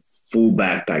backpack, a full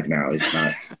backpack now.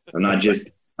 I'm not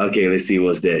just, okay, let's see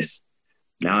what's this.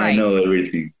 Now I know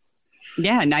everything.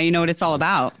 Yeah, now you know what it's all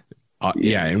about.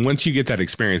 Yeah, and once you get that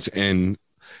experience, and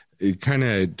kind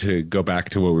of to go back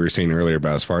to what we were saying earlier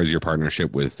about as far as your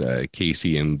partnership with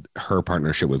Casey and her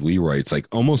partnership with Leroy, it's like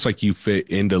almost like you fit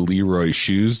into Leroy's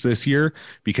shoes this year,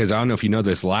 because I don't know if you know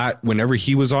this, whenever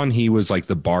he was on, he was like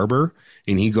the barber,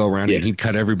 and he'd go around and he'd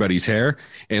cut everybody's hair.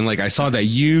 And like I saw that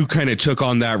you kind of took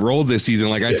on that role this season.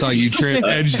 Like I saw you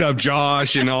edged up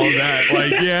Josh and all that.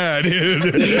 Like, yeah,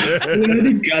 dude.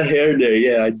 I got hair there.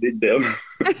 Yeah, I did them.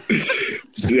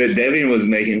 Dude, Devin was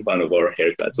making fun of our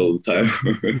haircuts all the time.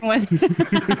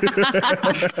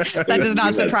 That does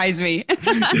not surprise me.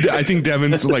 I think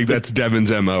that's Devin's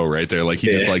MO right there. Like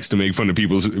he just likes to make fun of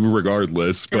people's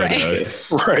regardless. But,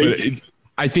 but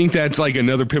I think that's like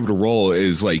another pivotal role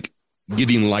is like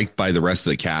getting liked by the rest of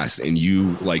the cast, and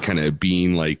you like kind of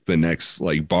being like the next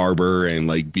like barber and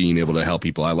like being able to help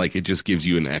people out. Like it just gives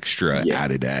you an extra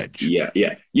added edge. Yeah.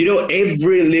 You know,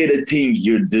 every little thing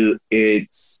you do,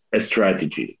 it's a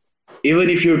strategy. Even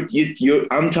if you're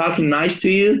I'm talking nice to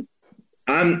you,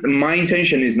 my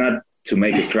intention is not to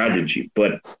make a strategy,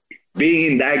 but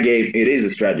being in that game, it is a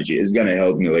strategy. It's gonna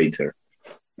help me later.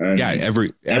 And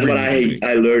that's what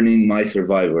I learned in my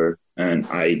Survivor, and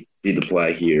I did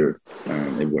apply here,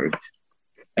 and it worked.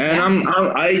 And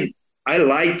I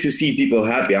like to see people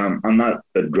happy. I'm not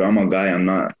a drama guy.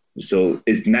 So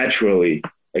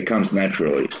it comes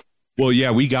naturally. Well,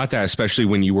 yeah, we got that, especially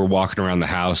when you were walking around the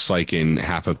house, like in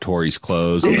half of Tori's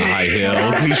clothes and the high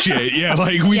heels and shit. Yeah,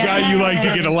 like we got you like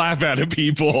to get a laugh out of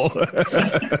people.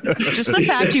 Just the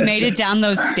fact you made it down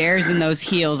those stairs in those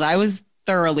heels, I was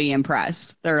thoroughly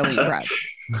impressed. I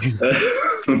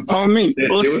mean,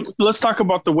 let's talk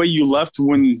about the way you left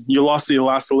when you lost the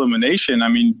last elimination. I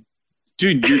mean,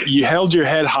 dude, you held your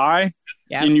head high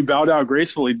and you bowed out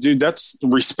gracefully. Dude, that's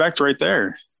respect right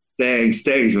there. Thanks,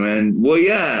 man. Well,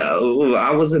 yeah,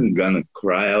 I wasn't gonna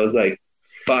cry. I was like,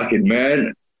 fuck it,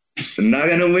 man. I'm not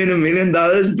gonna win $1 million,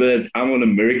 but I'm on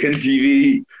American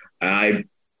TV. I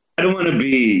don't want to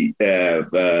be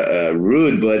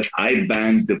rude, but I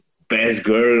banged the best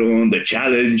girl on the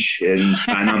challenge, and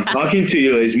I'm talking to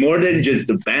you. It's more than just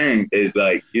the bang. It's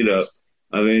like, you know,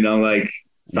 I mean, I'm like,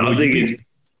 something is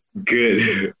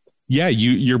good. Yeah,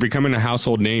 you're becoming a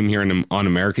household name here on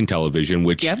American television,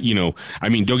 which, you know, I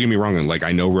mean, don't get me wrong. Like,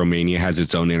 I know Romania has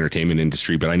its own entertainment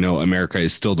industry, but I know America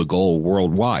is still the goal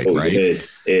worldwide, right? It is.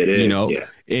 You know,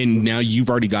 and now you've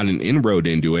already got an inroad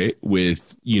into it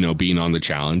with, you know, being on the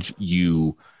challenge.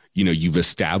 You've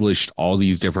established all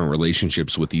these different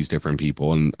relationships with these different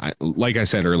people. And like I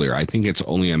said earlier, I think it's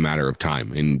only a matter of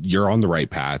time, and you're on the right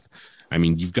path. I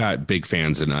mean, you've got big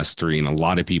fans in us three, and a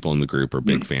lot of people in the group are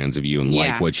big fans of you and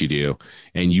like what you do.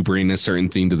 And you bring a certain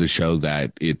thing to the show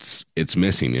that it's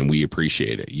missing, and we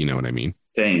appreciate it. You know what I mean?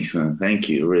 Thanks, man. Thank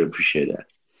you. Really appreciate that.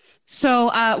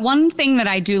 So one thing that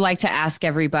I do like to ask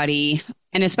everybody,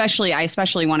 and I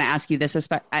especially want to ask you this,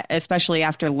 especially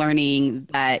after learning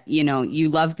that, you know, you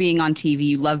love being on TV,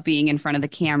 you love being in front of the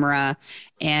camera,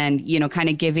 and, you know, kind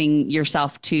of giving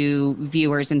yourself to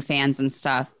viewers and fans and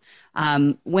stuff.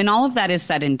 When all of that is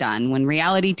said and done, when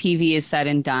reality TV is said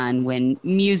and done, when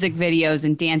music videos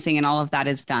and dancing and all of that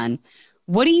is done,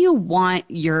 what do you want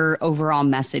your overall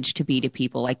message to be to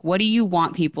people? Like, what do you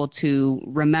want people to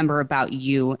remember about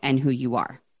you and who you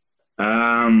are?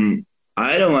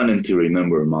 I don't want them to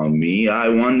remember about me. I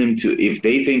want them to, if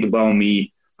they think about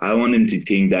me, I want them to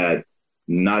think that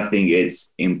nothing is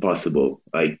impossible.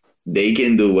 Like, they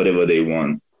can do whatever they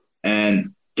want.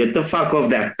 And get the fuck off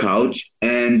that couch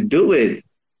and do it.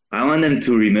 I want them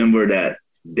to remember that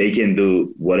they can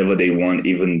do whatever they want,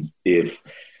 even if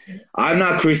I'm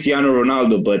not Cristiano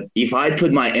Ronaldo, but if I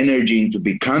put my energy into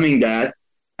becoming that,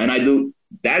 and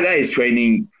that guy is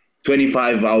training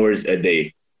 25 hours a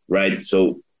day, right?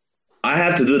 So I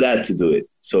have to do that to do it.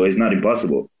 So it's not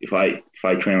impossible if I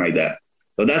train like that.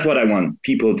 So that's what I want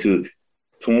people to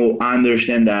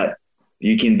understand, that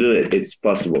you can do it. It's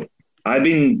possible. I've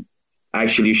been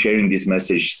actually sharing this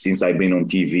message since I've been on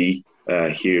TV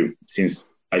here, since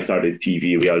I started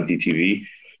reality TV.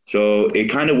 So it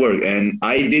kind of worked. And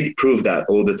I did prove that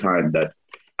all the time, that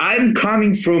I'm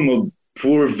coming from a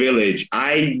poor village.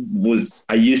 I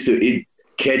used to eat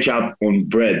ketchup on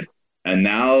bread. And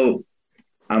now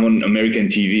I'm on American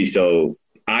TV, so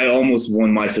I almost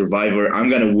won my Survivor. I'm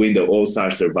gonna win the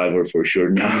All-Star Survivor for sure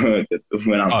now.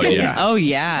 When I'm Oh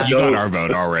yeah. You got our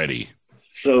vote already.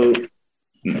 So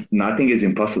nothing is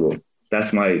impossible.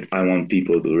 That's I want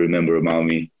people to remember about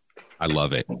me. I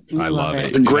love it. I love it.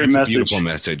 It's a great message. A beautiful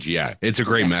message. Yeah, it's a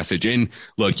great message. And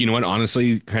look, you know what?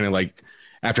 Honestly, kind of like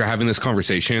after having this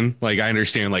conversation, like I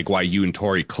understand like why you and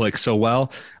Tori click so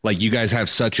well. Like you guys have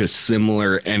such a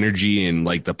similar energy and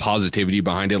like the positivity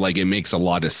behind it. Like it makes a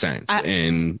lot of sense.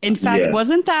 And in fact,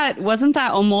 wasn't that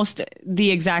almost the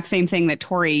exact same thing that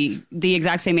Tori, the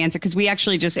exact same answer? Because we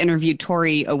actually just interviewed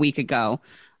Tori a week ago.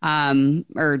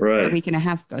 Or a week and a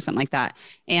half ago, something like that.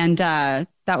 And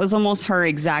that was almost her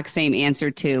exact same answer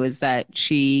too, is that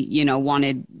she, you know,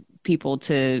 wanted people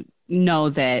to know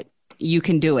that you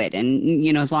can do it. And,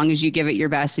 you know, as long as you give it your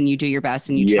best and you do your best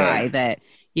and you try, that,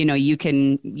 you know, you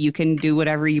can do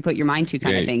whatever you put your mind to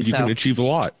kind of thing. You can achieve a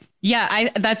lot. Yeah,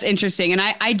 that's interesting. And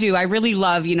I really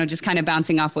love, you know, just kind of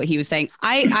bouncing off what he was saying.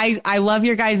 I love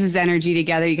your guys' energy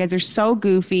together. You guys are so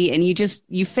goofy and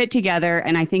you fit together.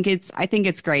 And I think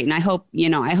it's great. And I hope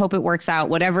it works out,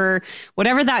 whatever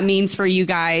that means for you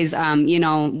guys, you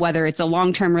know, whether it's a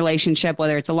long-term relationship,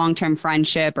 whether it's a long-term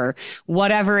friendship or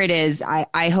whatever it is,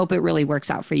 I hope it really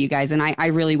works out for you guys. And I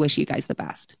really wish you guys the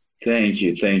best. Thank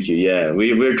you. Yeah,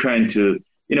 we're trying to,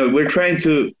 you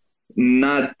know,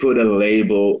 not put a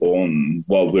label on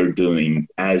what we're doing,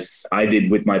 as I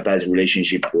did with my past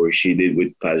relationship or she did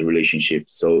with past relationship.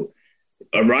 So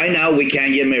right now we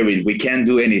can't get married. We can't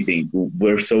do anything.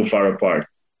 We're so far apart.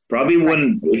 Probably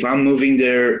if I'm moving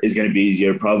there, it's going to be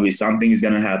easier. Probably something is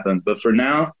going to happen. But for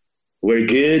now, we're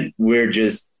good. We're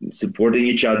just supporting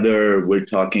each other. We're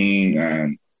talking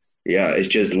and it's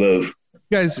just love.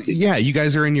 You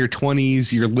guys are in your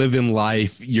 20s, you're living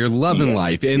life, you're loving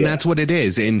life, and that's what it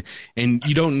is. And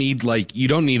you don't need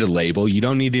a label, you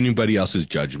don't need anybody else's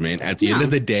judgment. At the end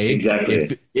of the day,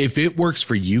 exactly. If it works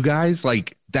for you guys,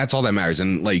 like that's all that matters.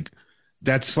 And like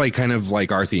that's like kind of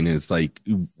like our thing is like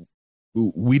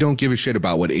we don't give a shit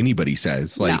about what anybody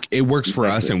says. Like it works for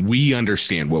us and we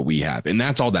understand what we have. And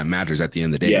that's all that matters at the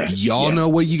end of the day. If y'all know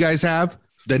what you guys have,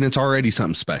 then it's already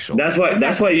something special. That's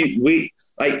why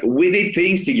we did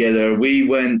things together. We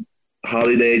went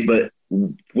holidays, but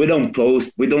we don't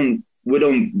post. We don't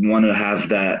want to have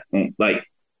that. Like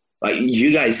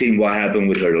you guys seen what happened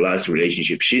with her last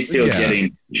relationship. She's still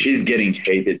getting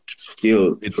hated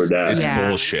still for that. It's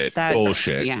bullshit.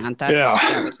 Bullshit. Yeah,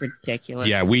 that was ridiculous.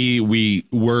 Yeah,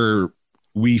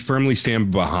 we firmly stand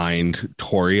behind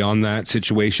Tori on that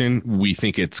situation. We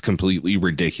think it's completely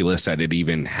ridiculous that it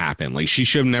even happened. Like she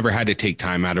should have never had to take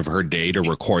time out of her day to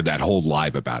record that whole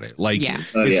live about it. Like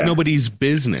it's nobody's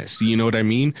business. You know what I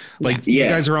mean? Like you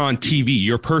guys are on TV.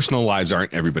 Your personal lives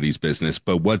aren't everybody's business,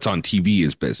 but what's on TV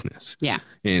is business. Yeah.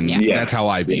 And that's how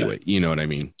I view it. You know what I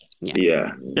mean?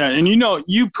 Yeah. And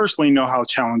you personally know how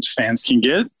challenged fans can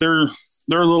get. They're a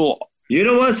little. You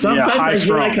know what? Sometimes I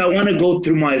feel like I want to go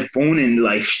through my phone and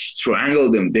like strangle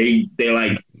them. They're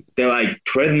like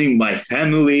threatening my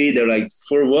family. They're like,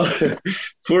 for what?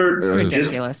 For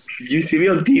ridiculous. You see me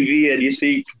on TV and you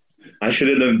think I should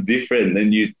have done different,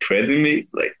 and you threaten me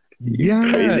like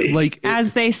crazy. Like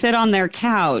as they sit on their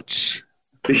couch.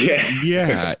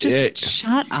 Yeah. Just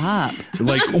shut up.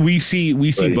 Like we see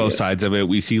both sides of it.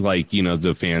 We see like, you know,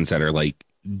 the fans that are like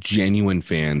genuine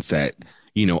fans that,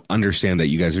 you know, understand that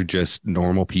you guys are just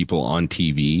normal people on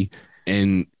TV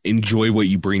and enjoy what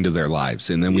you bring to their lives.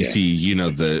 And then we see, you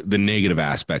know, the negative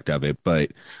aspect of it.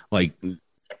 But like,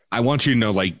 I want you to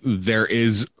know, like, there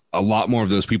is a lot more of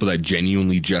those people that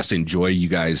genuinely just enjoy you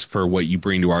guys for what you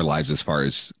bring to our lives as far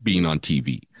as being on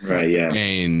TV. Right. Yeah.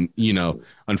 And, you know,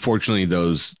 unfortunately,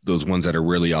 those ones that are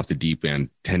really off the deep end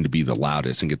tend to be the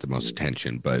loudest and get the most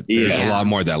attention. But there's a lot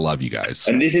more that love you guys.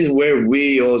 And this is where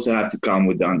we also have to come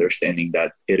with the understanding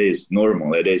that it is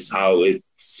normal. It is how it's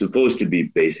supposed to be,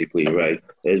 basically. Right.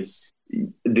 It's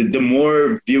the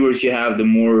more viewers you have, the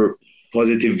more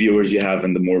positive viewers you have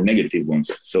and the more negative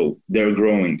ones. So they're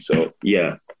growing. So,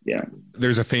 yeah.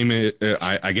 There's a famous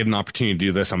I get an opportunity to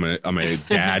do this. I'm a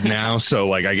dad now, so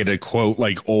like I get to quote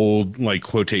like old like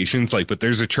quotations, like, but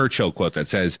there's a Churchill quote that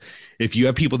says, if you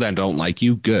have people that don't like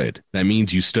you, good, that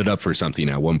means you stood up for something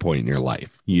at one point in your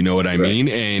life. You know what I mean?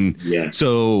 And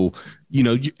so, you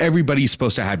know, everybody's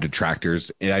supposed to have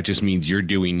detractors. And that just means you're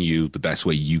doing you the best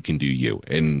way you can do you.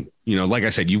 And, you know, like I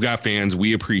said, you got fans,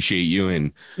 we appreciate you.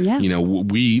 And, you know,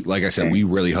 we, like I said, we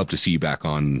really hope to see you back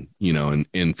on, you know,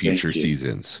 in future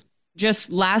seasons.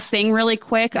 Just last thing really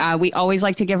quick. We always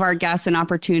like to give our guests an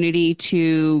opportunity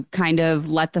to kind of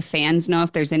let the fans know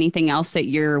if there's anything else that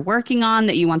you're working on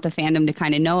that you want the fandom to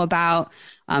kind of know about.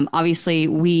 Obviously,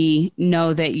 we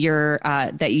know that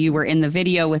you were in the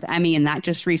video with Emmy, and that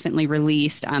just recently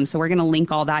released. So we're going to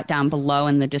link all that down below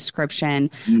in the description.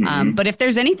 But if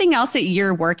there's anything else that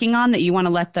you're working on that you want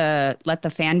to let the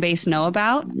fan base know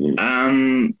about,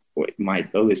 wait, my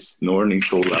dog is snoring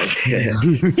so loud.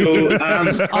 So,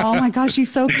 oh my gosh, she's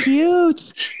so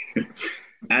cute.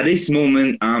 At this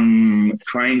moment, I'm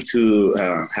trying to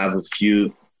have a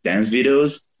few dance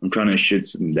videos. I'm trying to shoot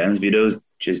some dance videos.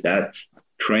 Just that.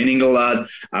 Training a lot.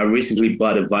 I recently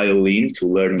bought a violin to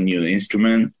learn a new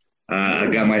instrument. I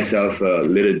got myself a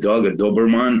little dog, a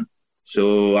Doberman.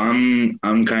 So I'm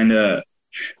kind of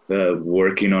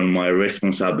working on my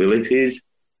responsibilities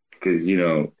because, you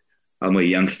know, I'm a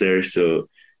youngster. So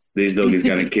this dog is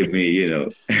going to keep me, you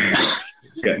know.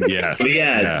 Yeah. But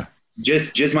yeah.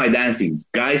 Just my dancing.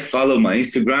 Guys, follow my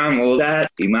Instagram, all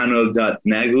that,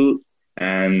 Emanuel.Neagu,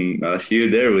 and I'll see you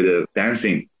there with the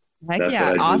dancing. Heck that's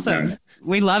yeah, awesome.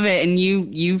 We love it. And you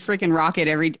freaking rock it.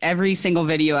 Every single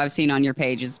video I've seen on your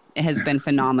page has been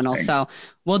phenomenal. So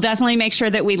we'll definitely make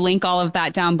sure that we link all of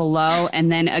that down below.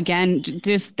 And then again,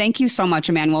 just thank you so much,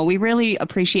 Emanuel. We really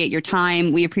appreciate your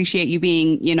time. We appreciate you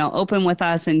being, you know, open with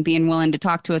us and being willing to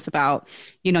talk to us about,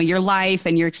 you know, your life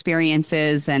and your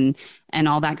experiences and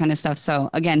all that kind of stuff.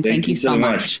 So again, thank you so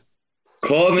much.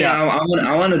 Call me. Yeah.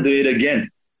 I want to do it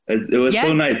again. It was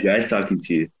so nice, guys, talking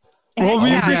to you. Well,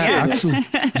 we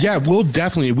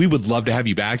would love to have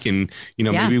you back, and you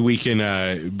know, maybe we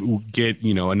can get,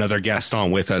 you know, another guest on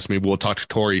with us. Maybe we'll talk to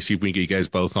Tori, see if we can get you guys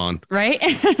both on, right?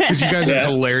 Because you guys are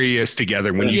hilarious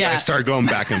together. When you guys start going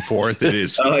back and forth, it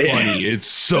is funny. It's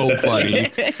so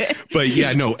funny. But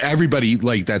yeah, no, everybody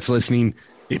like that's listening,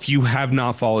 if you have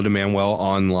not followed Emanuel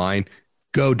online,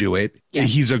 go do it. Yeah.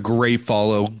 He's a great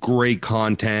follow, great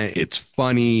content. It's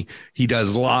funny. He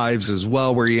does lives as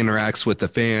well where he interacts with the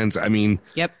fans. I mean,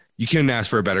 you couldn't ask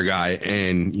for a better guy.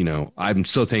 And, you know, I'm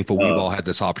so thankful we've all had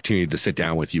this opportunity to sit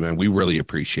down with you, man. We really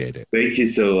appreciate it. Thank you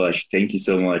so much. Thank you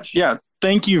so much. Yeah.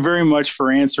 Thank you very much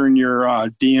for answering your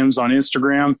DMs on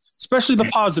Instagram, especially the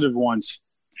positive ones.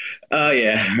 Oh,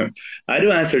 yeah. I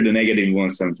do answer the negative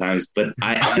ones sometimes, but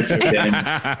I answer them.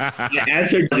 I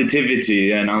answer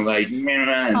positivity, and I'm like, man.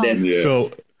 And then,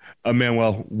 So,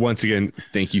 Emanuel, once again,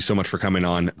 thank you so much for coming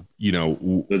on. You know,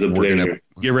 it was a pleasure.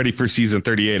 Get ready for season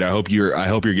 38. I hope you're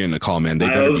getting a call, man. They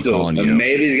better be calling you.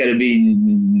 Maybe it's gonna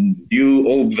be you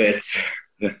old vets.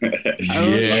 I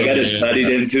gotta study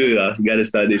them too. I gotta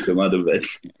study some other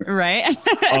vets. Right.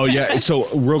 Oh yeah. So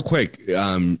real quick,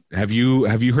 have you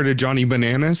heard of Johnny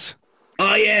Bananas?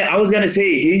 Oh yeah, I was gonna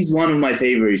say he's one of my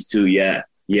favorites too. Yeah.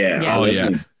 Oh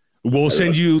yeah. We'll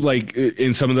send you like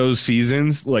in some of those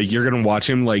seasons, like you're gonna watch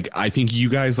him. Like I think you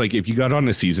guys, like if you got on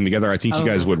a season together, I think you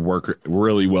guys would work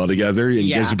really well together, and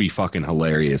you guys would be fucking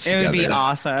hilarious. It would be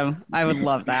awesome. I would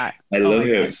love that. I love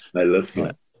him. I love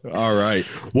him. All right.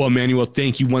 Well, Emanuel,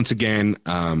 thank you once again.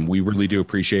 We really do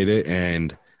appreciate it.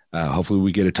 And hopefully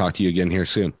we get to talk to you again here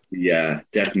soon. Yeah,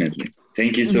 definitely.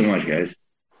 Thank you so much, guys.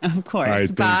 Of course.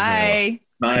 Right, bye.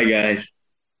 Bye, guys.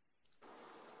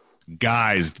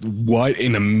 Guys, what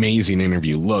an amazing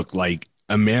interview. Look, like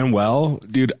Emanuel,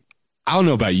 dude, I don't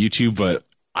know about YouTube, but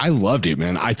I loved it,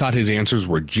 man. I thought his answers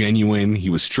were genuine. He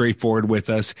was straightforward with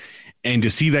us. And to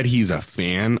see that he's a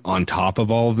fan on top of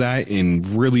all of that and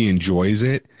really enjoys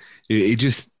it,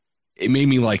 it made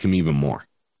me like him even more.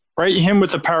 Right. Him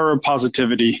with the power of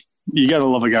positivity. You got to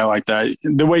love a guy like that.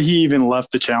 The way he even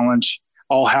left the challenge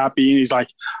all happy. And he's like,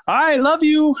 I love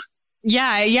you.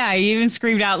 Yeah. He even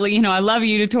screamed out, you know, I love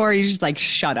you to Tori. He's just like,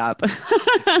 shut up.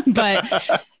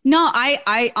 But no,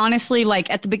 I honestly, like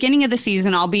at the beginning of the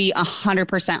season, I'll be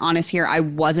 100% honest here. I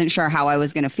wasn't sure how I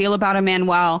was going to feel about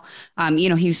Emanuel. You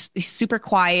know, he's super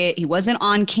quiet. He wasn't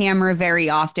on camera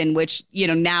very often, which, you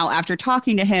know, now after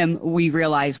talking to him, we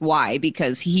realize why,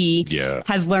 because he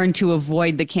has learned to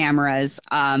avoid the cameras,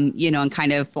 you know, and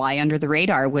kind of fly under the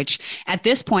radar, which at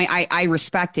this point, I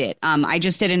respect it. I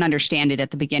just didn't understand it at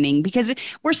the beginning because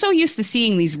we're so used to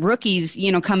seeing these rookies,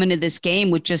 you know, come into this game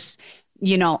with just,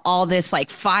 you know, all this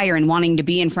like fire and wanting to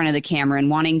be in front of the camera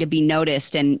and wanting to be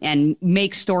noticed and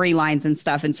make storylines and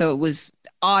stuff. And so it was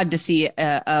odd to see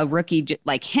a rookie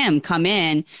like him come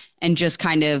in and just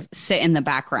kind of sit in the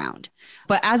background.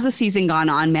 But as the season gone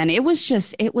on, man, it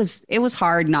was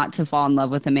hard not to fall in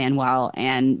love with Emanuel.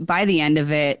 And by the end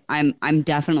of it, I'm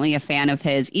definitely a fan of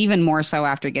his, even more so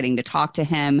after getting to talk to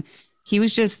him.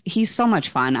 He's so much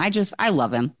fun. I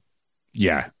love him.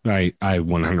 Yeah, I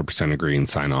 100% agree and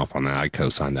sign off on that. I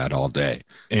co-sign that all day.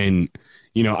 And,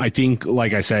 I think,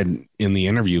 like I said in the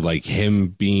interview, like him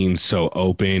being so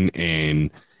open and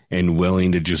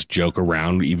willing to just joke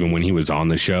around even when he was on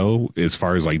the show, as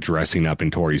far as like dressing up in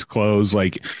Tori's clothes,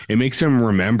 like it makes him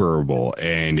rememberable,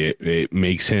 and it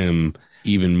makes him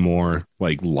even more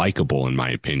like likable, in my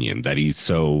opinion, that he's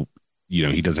so,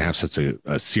 he doesn't have such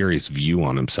a serious view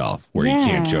on himself where he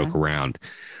can't joke around.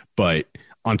 But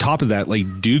on top of that,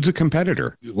 like, dude's a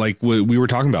competitor. Like we were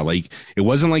talking about, like, it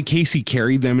wasn't like Casey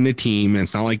carried them in a team. And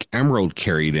it's not like Emerald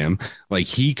carried him. Like,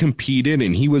 he competed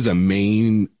and he was a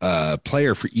main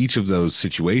player for each of those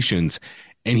situations.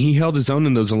 And he held his own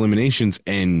in those eliminations.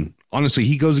 And honestly,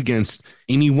 he goes against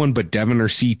anyone but Devin or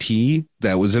CT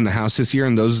that was in the house this year.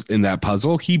 And in that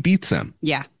puzzle, he beats them.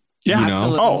 Yeah. Yeah.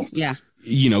 Absolutely. Oh, yeah.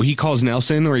 He calls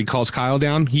Nelson or he calls Kyle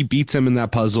down. He beats him in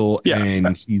that puzzle. Yeah.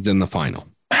 And he's in the final.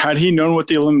 Had he known what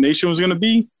the elimination was going to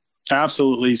be,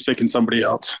 absolutely he's picking somebody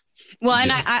else. Well,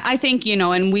 and I think,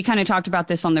 and we kind of talked about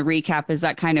this on the recap, is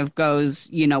that kind of goes,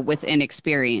 with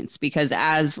inexperience, because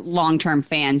as long-term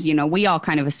fans, we all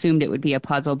kind of assumed it would be a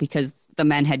puzzle because the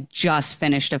men had just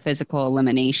finished a physical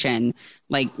elimination,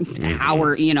 like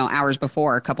hours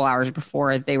before, a couple hours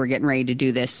before they were getting ready to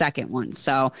do this second one.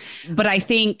 So, but I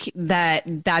think that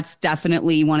that's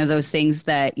definitely one of those things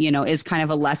that, is kind of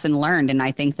a lesson learned. And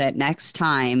I think that next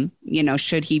time,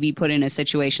 should he be put in a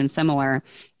situation similar,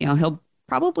 he'll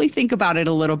probably think about it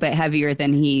a little bit heavier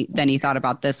than he thought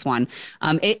about this one.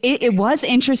 It was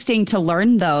interesting to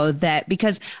learn, though, that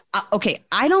because,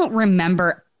 I don't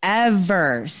remember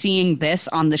ever seeing this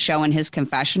on the show in his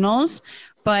confessionals,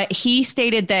 but he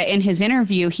stated that in his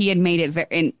interview, he had made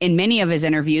it in many of his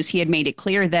interviews, he had made it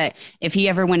clear that if he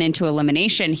ever went into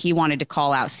elimination, he wanted to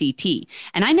call out CT.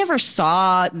 And I never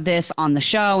saw this on the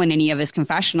show in any of his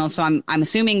confessionals. So I'm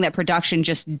assuming that production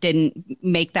just didn't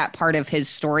make that part of his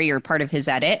story or part of his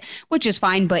edit, which is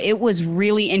fine. But it was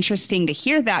really interesting to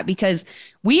hear that, because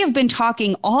we have been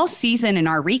talking all season in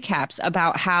our recaps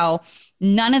about how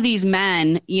none of these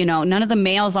men, none of the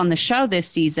males on the show this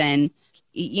season,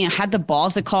 had the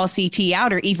balls to call CT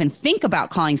out or even think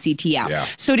about calling CT out. Yeah.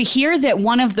 So to hear that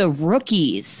one of the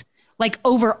rookies, like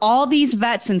over all these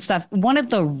vets and stuff, one of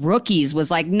the rookies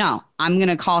was like, no, I'm going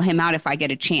to call him out if I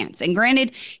get a chance. And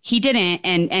granted, he didn't.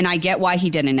 And I get why he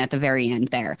didn't at the very end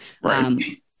there. Right.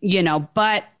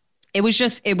 But it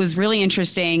was really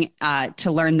interesting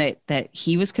to learn that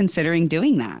he was considering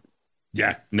doing that.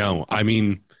 Yeah, no, I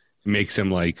mean, it makes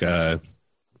him like,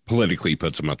 politically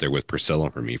puts him up there with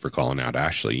Priscilla for me for calling out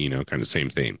Ashley, kind of same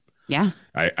thing. Yeah.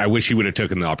 I wish he would have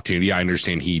taken the opportunity. I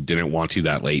understand he didn't want to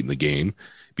that late in the game,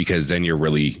 because then you're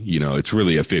really, it's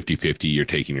really a 50-50. You're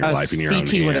taking your life in your own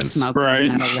CT would have hands. smoked.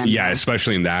 Right. Yeah,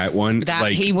 especially in that one.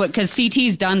 That he would, because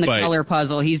CT's done the color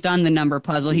puzzle. He's done the number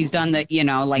puzzle. He's done the,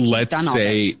 let's he's done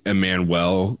say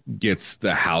Emanuel gets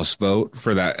the house vote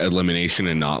for that elimination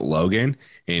and not Logan,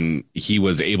 and he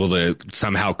was able to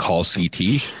somehow call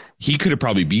CT. He could have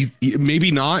probably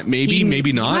maybe not, maybe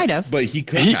not, might have. But he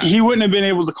could. He wouldn't have been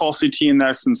able to call CT in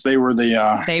that, since they were the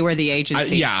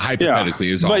agency. Hypothetically,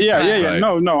 is but yeah.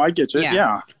 No, I get you.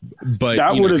 Yeah. But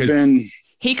that would have been.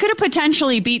 He could have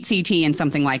potentially beat CT in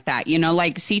something like that.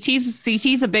 Like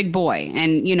CT's a big boy,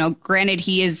 and granted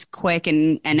he is quick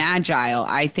and agile.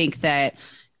 I think that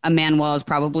Emanuel is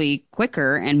probably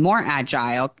quicker and more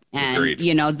agile. And, agreed.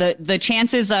 The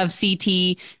chances of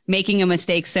CT making a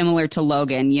mistake similar to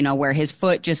Logan, where his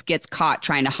foot just gets caught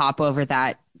trying to hop over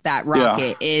that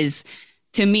rocket is,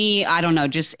 to me, I don't know,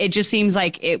 it just seems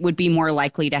like it would be more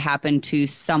likely to happen to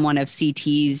someone of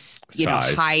CT's,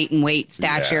 height and weight,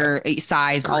 stature,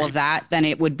 size, agreed, all of that, than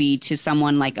it would be to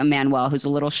someone like Emanuel, who's a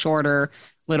little shorter,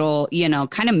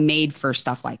 kind of made for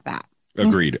stuff like that.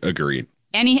 Agreed.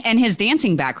 And his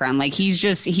dancing background, like he's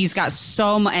got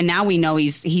so much, and now we know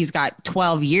he's got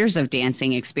 12 years of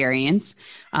dancing experience,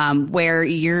 where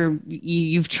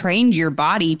you've trained your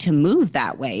body to move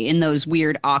that way in those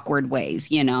weird, awkward ways,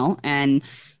 and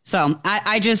so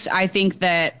I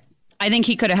think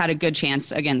he could have had a good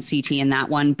chance against CT in that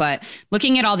one. But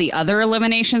looking at all the other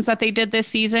eliminations that they did this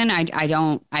season, I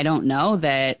don't know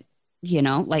that,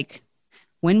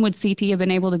 when would CT have been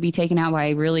able to be taken out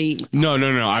by really? No.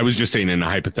 I was just saying in a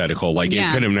hypothetical, it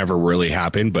could have never really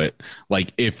happened. But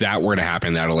if that were to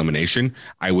happen, that elimination,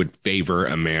 I would favor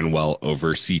Emanuel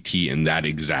over CT in that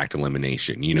exact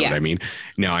elimination. You know what I mean?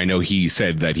 Now, I know he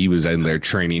said that he was in there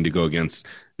training to go against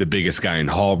the biggest guy in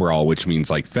Hall Brawl, which means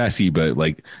Fessy, but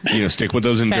stick with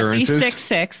those endurances.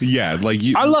 6'6". Yeah,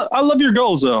 I love your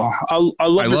goals though. I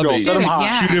love your goals. Set them high.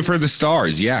 Yeah. Shoot it for the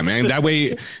stars. Yeah, man. That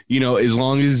way, as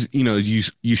long as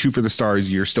you shoot for the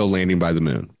stars, you're still landing by the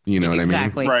moon. You know what I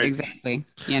mean? Right. Exactly.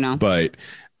 But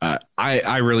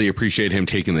I really appreciate him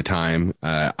taking the time.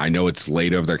 I know it's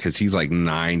late over there because he's like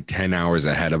 9-10 hours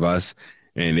ahead of us,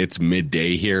 and it's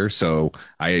midday here. So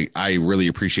I really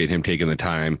appreciate him taking the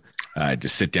time to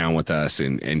sit down with us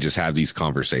and just have these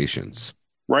conversations.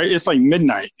 Right? It's like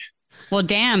midnight. Well,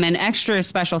 damn, an extra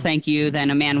special thank you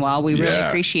then, Emanuel. We really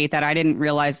appreciate that. I didn't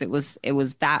realize it was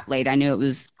that late. I knew it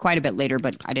was quite a bit later,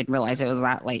 but I didn't realize it was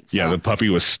that late. So. Yeah, the puppy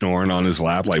was snoring on his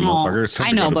lap like, motherfucker, it's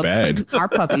time to go to bed. Our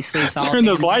puppy sleeps all Turn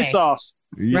those lights off.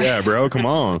 Yeah, bro, come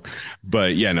on.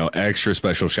 But yeah, no, extra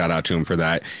special shout out to him for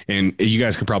that. And you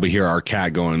guys can probably hear our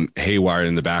cat going haywire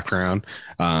in the background.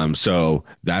 So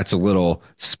that's a little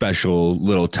special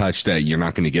little touch that you're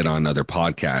not going to get on other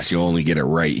podcasts. You'll only get it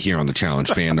right here on the Challenge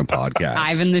Fandom podcast.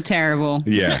 Ivan the Terrible.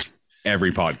 Yeah,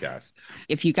 every podcast.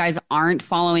 If you guys aren't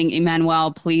following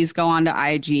Emanuel, please go on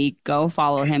to IG, go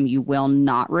follow him. You will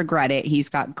not regret it. He's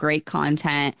got great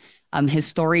content. His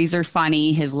stories are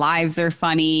funny. His lives are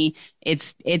funny.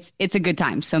 It's a good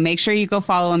time. So make sure you go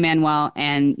follow Emanuel.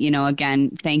 And,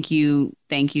 again, thank you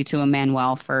to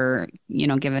Emanuel for,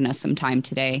 giving us some time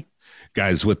today.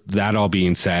 Guys, with that all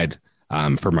being said,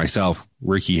 for myself,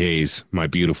 Ricky Hayes, my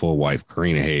beautiful wife,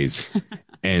 Karina Hayes,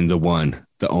 and the one,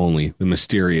 the only, the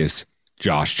mysterious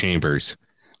Josh Chambers,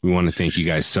 we want to thank you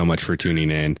guys so much for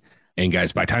tuning in. And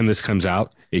guys, by the time this comes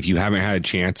out, if you haven't had a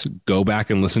chance, go back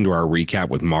and listen to our recap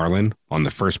with Marlon on the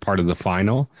first part of the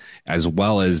final, as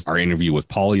well as our interview with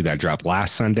Paulie that dropped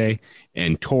last Sunday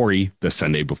and Tori the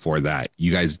Sunday before that.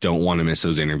 You guys don't want to miss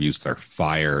those interviews. They're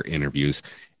fire interviews.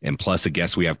 And plus a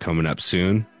guest we have coming up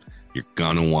soon. You're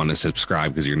going to want to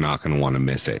subscribe because you're not going to want to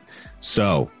miss it.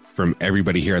 So from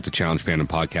everybody here at the Challenge Fandom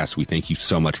Podcast, we thank you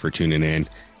so much for tuning in,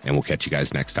 and we'll catch you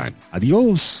guys next time.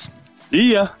 Adios.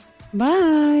 See ya.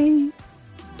 Bye.